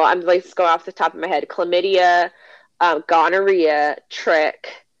 I don't know. I'm like, just going off the top of my head. Chlamydia, gonorrhea, trick.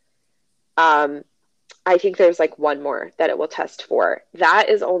 I think there's like 1 more that it will test for. That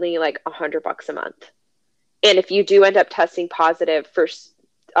is only like $100 a month. And if you do end up testing positive for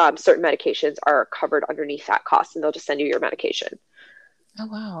certain medications, are covered underneath that cost, and they'll just send you your medication. Oh,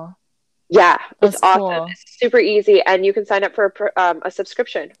 wow. Yeah, it's awesome. Cool. It's super easy. And you can sign up for a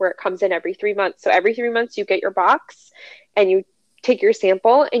subscription where it comes in every 3 months. So every 3 months you get your box and you take your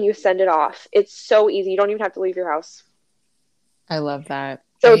sample and you send it off. It's so easy. You don't even have to leave your house. I love that.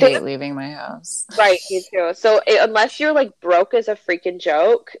 So I hate leaving my house. right, me too. So unless you're like broke as a freaking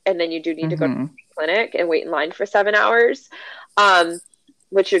joke, and then you do need to go to the clinic and wait in line for 7 hours,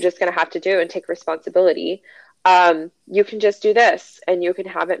 which you're just going to have to do and take responsibility. You can just do this and you can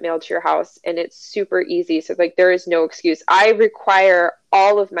have it mailed to your house, and it's super easy. So like there is no excuse. I require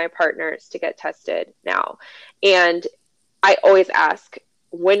all of my partners to get tested now. And I always ask,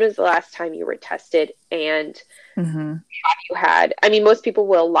 when was the last time you were tested? And have you had, I mean, most people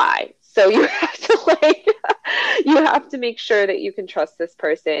will lie. So you have to like, you have to make sure that you can trust this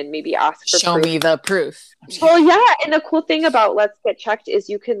person, maybe ask for show proof. me the proof. Well, yeah. And the cool thing about Let's Get Checked is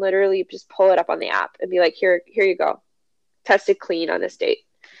you can literally just pull it up on the app and be like, here you go. Tested clean on this date.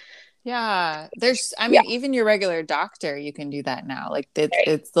 Yeah. Even your regular doctor, you can do that now. Like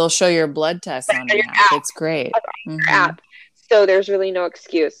they'll show your blood test on your app. It's great. App. So there's really no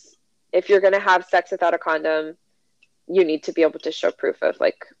excuse. If you're going to have sex without a condom, you need to be able to show proof of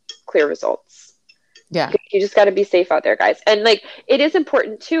like clear results. Yeah. You just got to be safe out there, guys. And like, it is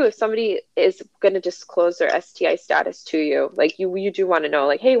important too, if somebody is going to disclose their STI status to you, like you do want to know,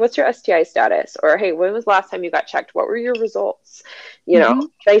 like, hey, what's your STI status? Or, hey, when was the last time you got checked? What were your results? You know,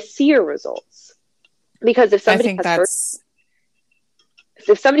 I see your results. Because if somebody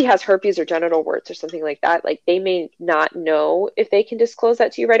if somebody has herpes or genital warts or something like that, like they may not know if they can disclose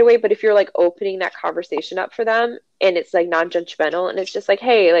that to you right away. But if you're like opening that conversation up for them and it's like non-judgmental and it's just like,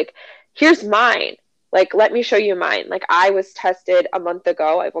 hey, like, here's mine. Like, let me show you mine. Like, I was tested a month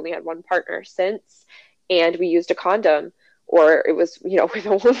ago. I've only had one partner since, and we used a condom, or it was, with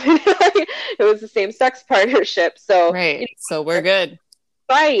a woman. It was the same sex partnership. So, right. So we're good.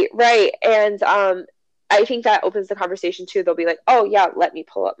 Right. And, I think that opens the conversation too. They'll be like, oh yeah, let me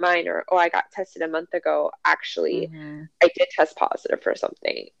pull up mine. Or, oh, I got tested a month ago. Actually, I did test positive for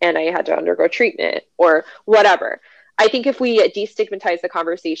something and I had to undergo treatment or whatever. I think if we destigmatize the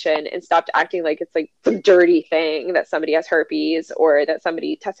conversation and stopped acting like it's like some dirty thing that somebody has herpes or that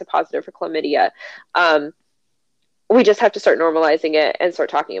somebody tested positive for chlamydia, we just have to start normalizing it and start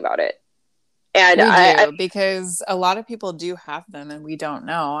talking about it. And because a lot of people do have them and we don't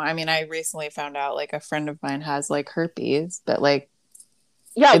know. I mean, I recently found out like a friend of mine has like herpes, but like,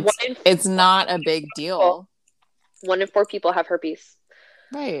 yeah, it's not a big deal. 1 in 4 people have herpes.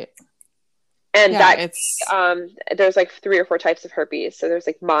 Right. And there's like 3 or 4 types of herpes. So there's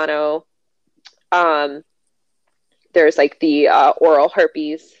like mono, there's like the oral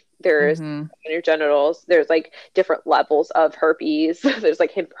herpes. There's your genitals. There's like different levels of herpes. There's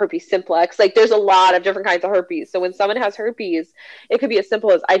like herpes simplex. Like there's a lot of different kinds of herpes. So when someone has herpes, it could be as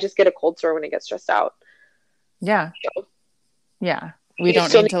simple as I just get a cold sore when I get stressed out. Yeah. So, yeah. We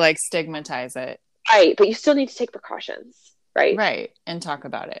don't need to like stigmatize it. Right. But you still need to take precautions. Right. Right. And talk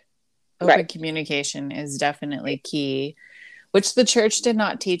about it. Open communication is definitely key, which the church did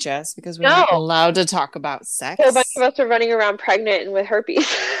not teach us because we're not allowed to talk about sex. So a bunch of us are running around pregnant and with herpes.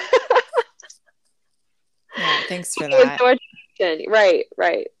 Yeah, thanks for that.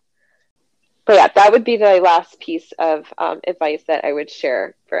 Right. But yeah, that would be the last piece of advice that I would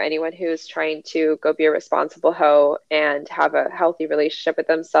share for anyone who's trying to go be a responsible hoe and have a healthy relationship with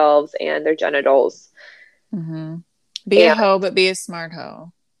themselves and their genitals. Be a hoe, but be a smart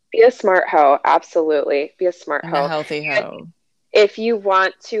hoe. Be a smart hoe. Absolutely. Be a smart hoe. A healthy hoe. If you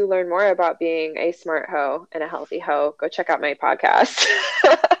want to learn more about being a smart hoe and a healthy hoe, go check out my podcast.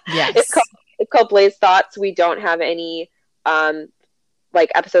 Yes. It's called Blaze Thoughts. We don't have any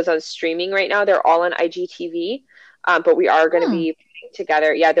like episodes on streaming right now. They're all on IGTV. But we are going to be putting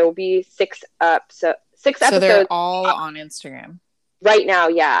together. Yeah, there will be 6 episodes. So they're all on Instagram. Right now,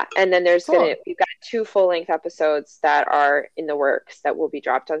 yeah. And then we've got 2 full-length episodes that are in the works that will be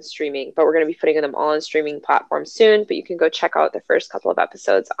dropped on streaming, but we're going to be putting them all on streaming platforms soon, but you can go check out the first couple of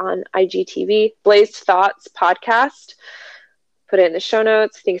episodes on IGTV. Blazed Thoughts podcast. Put it in the show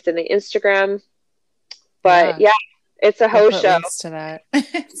notes. I think it's in the Instagram. But yeah, it's a hoe show. Links to that.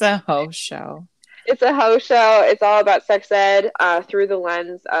 It's a hoe show. It's a hoe show. It's all about sex ed through the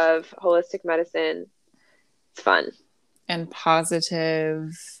lens of holistic medicine. It's fun. And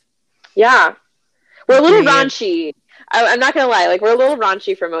positive. Yeah. We're a little raunchy. I'm not going to lie. Like, we're a little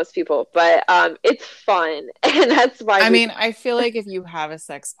raunchy for most people, but it's fun. And that's why. I feel like if you have a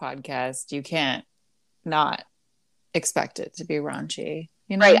sex podcast, you can't not expect it to be raunchy.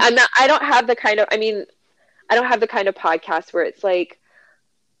 You know? Right. I don't have the kind of podcast where it's like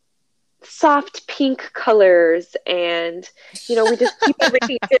soft pink colors and we just keep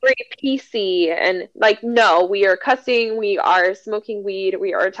everything very PC and like, no, we are cussing, we are smoking weed,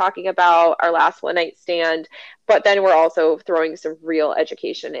 we are talking about our last one night stand, but then we're also throwing some real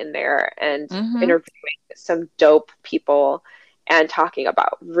education in there and interviewing some dope people and talking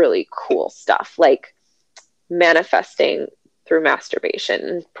about really cool stuff like manifesting through masturbation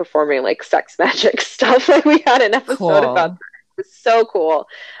and performing like sex magic stuff. Like we had an episode about that. It was so cool.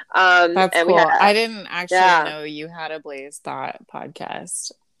 That's and cool. we had I didn't actually know you had a Blaze Thought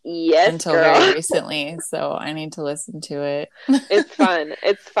podcast. Yes, until girl. very recently, so I need to listen to it. It's fun.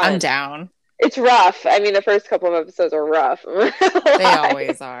 It's fun. I'm down. It's rough. I mean, the first couple of episodes are rough. They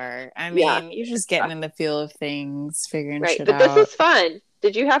always are. I mean, you're just getting in the feel of things, figuring shit out. But this is fun.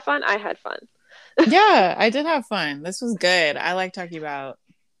 Did you have fun? I had fun. Yeah, I did have fun. This was good. I like talking about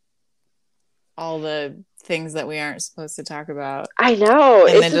all the things that we aren't supposed to talk about. I know.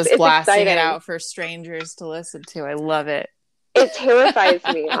 And then just blasting it out for strangers to listen to. I love it. It terrifies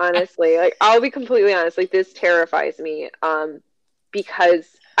me, honestly. Like, I'll be completely honest. Like, this terrifies me because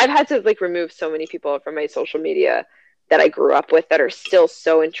I've had to, like, remove so many people from my social media that I grew up with that are still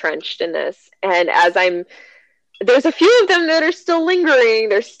so entrenched in this. And there's a few of them that are still lingering.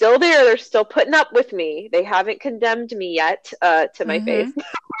 They're still there. They're still putting up with me. They haven't condemned me yet to my face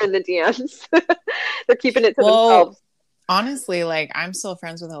or in the DMs. They're keeping it to themselves. Honestly, like, I'm still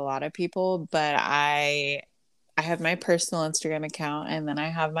friends with a lot of people, but I have my personal Instagram account and then I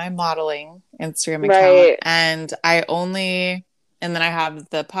have my modeling Instagram account and then I have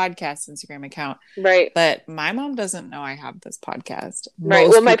the podcast Instagram account. Right. But my mom doesn't know I have this podcast. Right.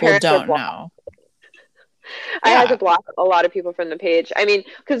 Most my people parents don't know. I had to block a lot of people from the page. I mean,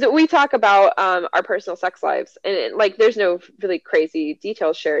 because we talk about our personal sex lives and like there's no really crazy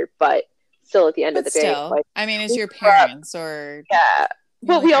details shared, but still at the end of the day. Like, I mean, it's your parents or... Yeah.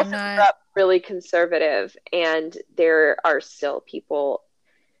 Well, we also grew up really conservative, and there are still people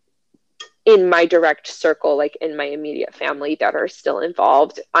in my direct circle, like in my immediate family, that are still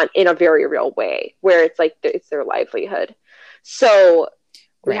involved in a very real way, where it's like it's their livelihood. So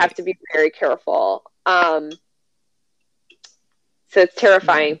we have to be very careful. So it's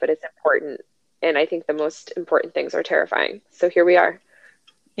terrifying, but it's important. And I think the most important things are terrifying. So here we are.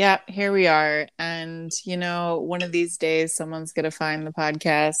 Yeah, here we are. And, you know, one of these days someone's going to find the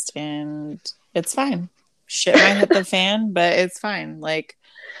podcast and it's fine. Shit might hit the fan, but it's fine. Like,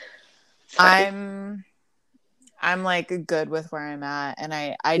 I'm like good with where I'm at. And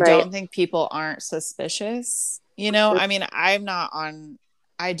I don't think people aren't suspicious. You know, I mean,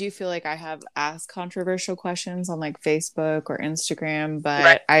 I do feel like I have asked controversial questions on like Facebook or Instagram,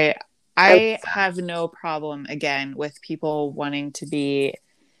 but I have no problem, again, with people wanting to be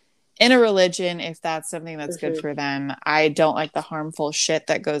in a religion if that's something that's good for them. I don't like the harmful shit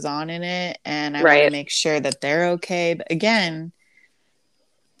that goes on in it, and I want to make sure that they're okay. But again,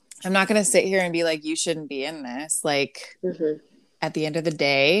 I'm not going to sit here and be like, you shouldn't be in this. Like, at the end of the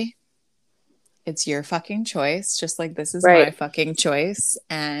day, it's your fucking choice, just like this is my fucking choice.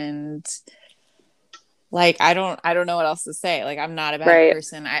 And like, I don't know what else to say. Like, I'm not a bad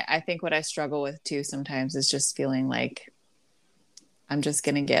person. I think what I struggle with too sometimes is just feeling like I'm just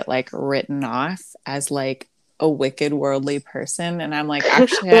going to get like written off as like a wicked worldly person. And I'm like,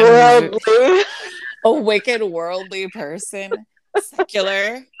 actually, I'm a wicked worldly person,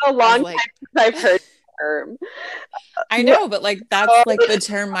 secular. A long time since I've heard the term. I know, but like, that's like the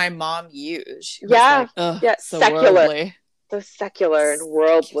term my mom used. Yeah. Like, so secular. Worldly. So secular and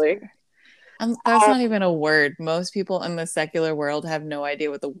worldly. That's not even a word. Most people in the secular world have no idea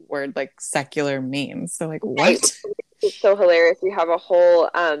what the word like secular means. So like, what? It's so hilarious. We have a whole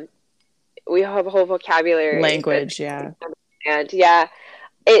vocabulary language. Yeah. And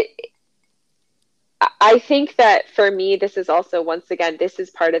I think that for me, this is also, once again, this is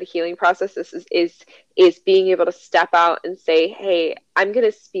part of the healing process. This is being able to step out and say, hey, I'm going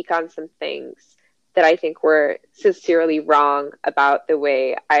to speak on some things that I think were sincerely wrong about the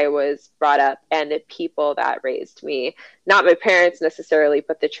way I was brought up and the people that raised me. Not my parents necessarily,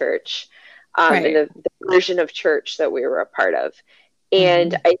 but the church, and the version of church that we were a part of.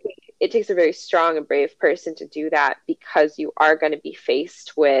 And I think it takes a very strong and brave person to do that, because you are going to be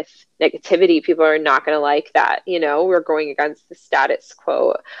faced with negativity. People are not going to like that. You know, we're going against the status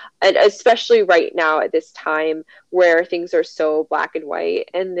quo. And especially right now at this time where things are so black and white,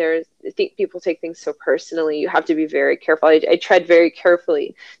 and I think people take things so personally. You have to be very careful. I tread very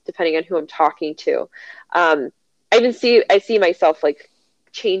carefully depending on who I'm talking to. I see myself like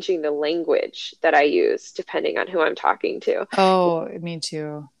changing the language that I use depending on who I'm talking to. Oh, me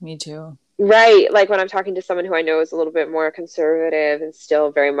too. Right. Like when I'm talking to someone who I know is a little bit more conservative and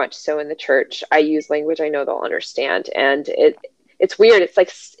still very much so in the church, I use language I know they'll understand. And it's weird.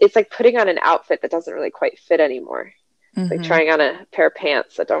 It's like putting on an outfit that doesn't really quite fit anymore. It's like trying on a pair of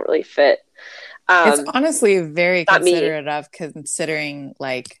pants that don't really fit. It's honestly very considerate of considering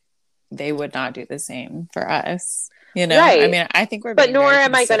like they would not do the same for us. You know, Right. I mean, I think we're But being nor very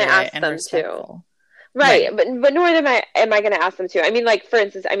am I going to considerate ask and them to. respectful. Right. But nor am I going to ask them to. I mean, like, for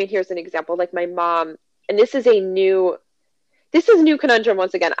instance, I mean, here's an example. Like my mom, and this is new conundrum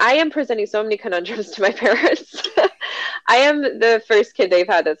once again. I am presenting so many conundrums to my parents. I am the first kid they've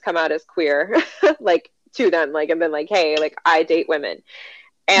had that's come out as queer, like to them, like, and been like, hey, like I date women.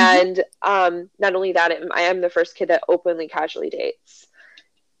 And not only that, I am the first kid that openly casually dates.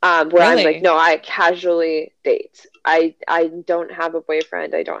 Where Really? I'm like, no, I casually date. I don't have a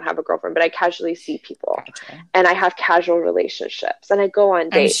boyfriend. I don't have a girlfriend, but I casually see people. Gotcha. And I have casual relationships and I go on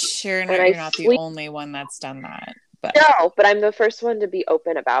dates. I'm sure and you're not the only one that's done that. But no, but I'm the first one to be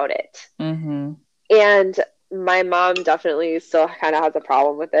open about it. And my mom definitely still kind of has a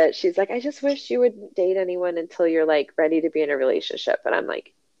problem with it. She's like, I just wish you wouldn't date anyone until you're like ready to be in a relationship. And I'm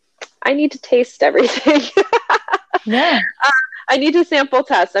like, I need to taste everything. Yeah. I need to sample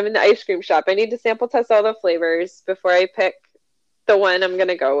test. I'm in the ice cream shop. I need to sample test all the flavors before I pick the one I'm going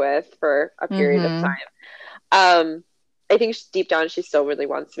to go with for a period of time. I think deep down, she still really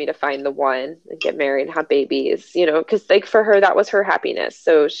wants me to find the one and get married and have babies, you know, because like for her, that was her happiness.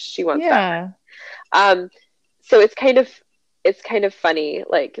 So she wants that. So it's kind of funny,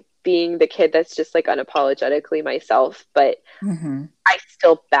 like being the kid that's just like unapologetically myself, but I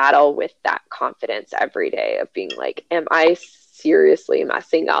still battle with that confidence every day of being like, am I seriously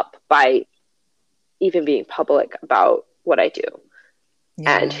messing up by even being public about what I do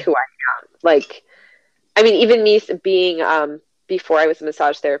and who I am? Like, I mean, even me being, before I was a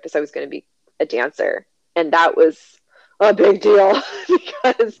massage therapist, I was going to be a dancer. And that was a big deal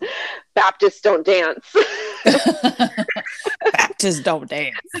because Baptists don't dance. Baptists don't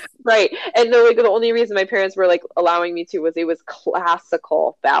dance. Right. And the only reason my parents were like allowing me to was it was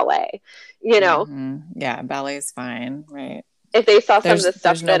classical ballet, you know? Yeah, ballet is fine. Right. If they saw some of the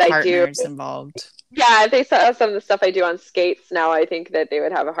stuff that I do involved. Yeah, if they saw some of the stuff I do on skates now, I think that they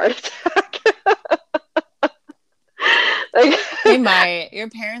would have a heart attack. Like, they might. Your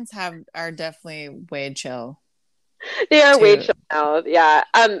parents are definitely way chill. They are way chill now. Yeah.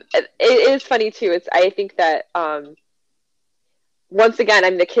 It is funny too. I think that once again,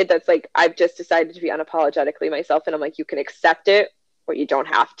 I'm the kid that's like, I've just decided to be unapologetically myself, and I'm like, you can accept it or you don't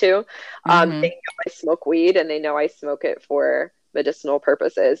have to. They know I smoke weed, and they know I smoke it for medicinal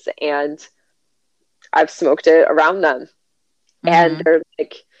purposes, and I've smoked it around them, and they're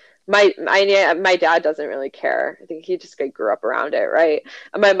like, my dad doesn't really care. I think he just grew up around it, right?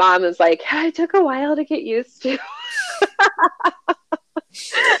 And my mom is like, it took a while to get used to.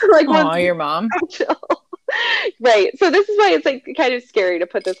 Like, oh, your mom. Right. So this is why it's like kind of scary to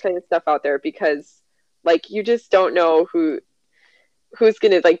put this kind of stuff out there, because like you just don't know who's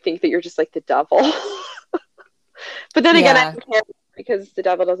gonna like think that you're just like the devil. But then again, I don't care, because the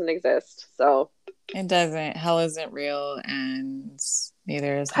devil doesn't exist. So it doesn't. Hell isn't real, and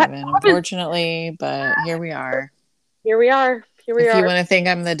neither is heaven, unfortunately. But here we are. Here we are. If you want to think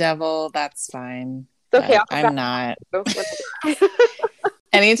I'm the devil, that's fine. It's okay. I'm not.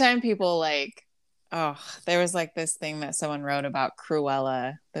 Anytime people like, there was like this thing that someone wrote about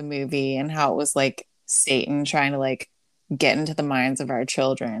Cruella, the movie, and how it was like Satan trying to like get into the minds of our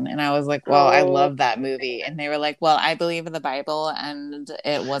children. And I was like, well, I love that movie. And they were like, well, I believe in the Bible, and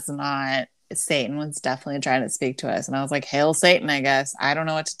it was not. Satan was definitely trying to speak to us. And I was like, hail Satan, I guess. I don't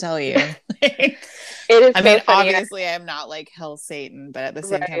know what to tell you. It is. I mean, obviously I'm not like hail Satan, but at the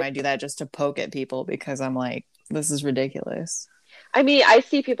same time I do that just to poke at people, because I'm like, this is ridiculous. I mean, I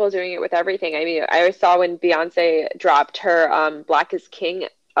see people doing it with everything. I mean, I saw when Beyonce dropped her Black is King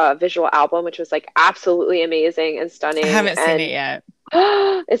visual album, which was like absolutely amazing and stunning. I haven't seen it yet.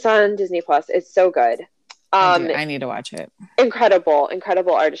 It's on Disney Plus. It's so good. I need to watch it. Incredible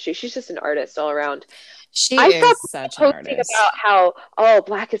artistry. She's just an artist all around. She is such an artist. About how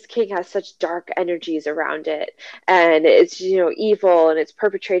Black is King has such dark energies around it, and it's, you know, evil, and it's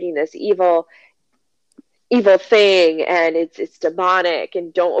perpetrating this evil thing, and it's demonic,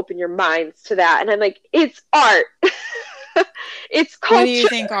 and don't open your minds to that. And I'm like, it's art. It's culture. What do you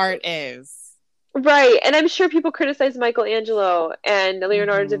think art is? Right. And I'm sure people criticize Michelangelo and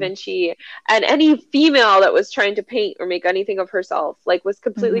Leonardo da Vinci, and any female that was trying to paint or make anything of herself, like, was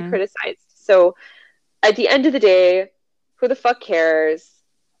completely criticized. So at the end of the day, who the fuck cares?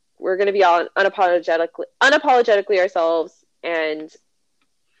 We're going to be all unapologetically ourselves, and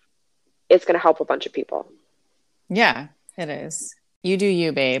it's going to help a bunch of people. Yeah, it is. You do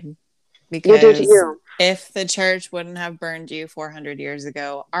you, babe. Because you do you. If the church wouldn't have burned you 400 years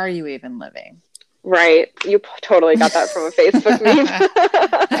ago, are you even living? Right. You totally got that from a Facebook meme.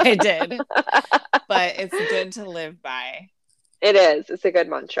 I did. But it's good to live by. It is. It's a good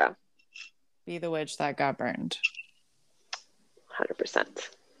mantra. Be the witch that got burned. 100%.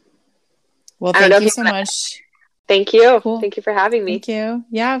 Well, thank you so much. Thank you. Cool. Thank you for having me. Thank you.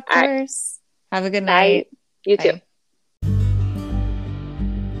 Yeah, of course. Right. Have a good Bye. night. You Bye. too.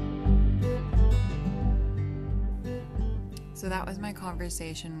 So that was my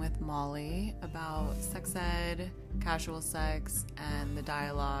conversation with Molly about sex ed, casual sex, and the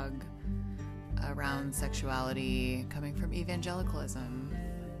dialogue around sexuality coming from evangelicalism.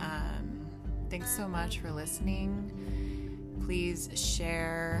 Thanks so much for listening. Please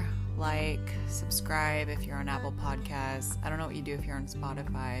share, like, subscribe if you're on Apple Podcasts. I don't know what you do if you're on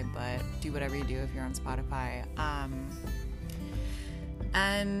Spotify, but do whatever you do if you're on Spotify.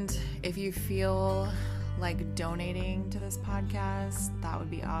 And if you feel like donating to this podcast, that would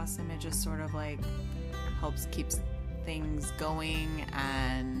be awesome. It just sort of like helps keeps things going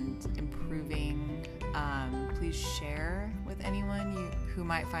and improving. Please share with anyone who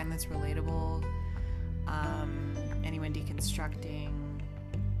might find this relatable, anyone deconstructing.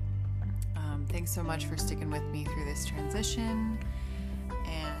 Thanks so much for sticking with me through this transition,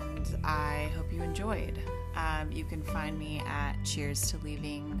 and I hope you enjoyed. You can find me at Cheers to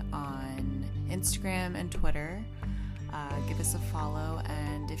Leaving on Instagram and Twitter. Give us a follow,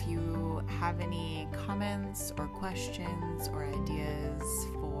 and if you have any comments or questions or ideas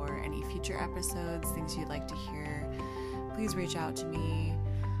for any future episodes, things you'd like to hear, please reach out to me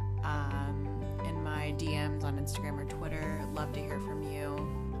in my DMs on Instagram or Twitter. Love to hear from you.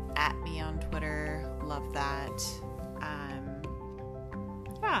 At me on Twitter. Love that.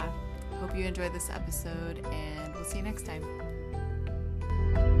 Yeah. Hope you enjoyed this episode, and we'll see you next time.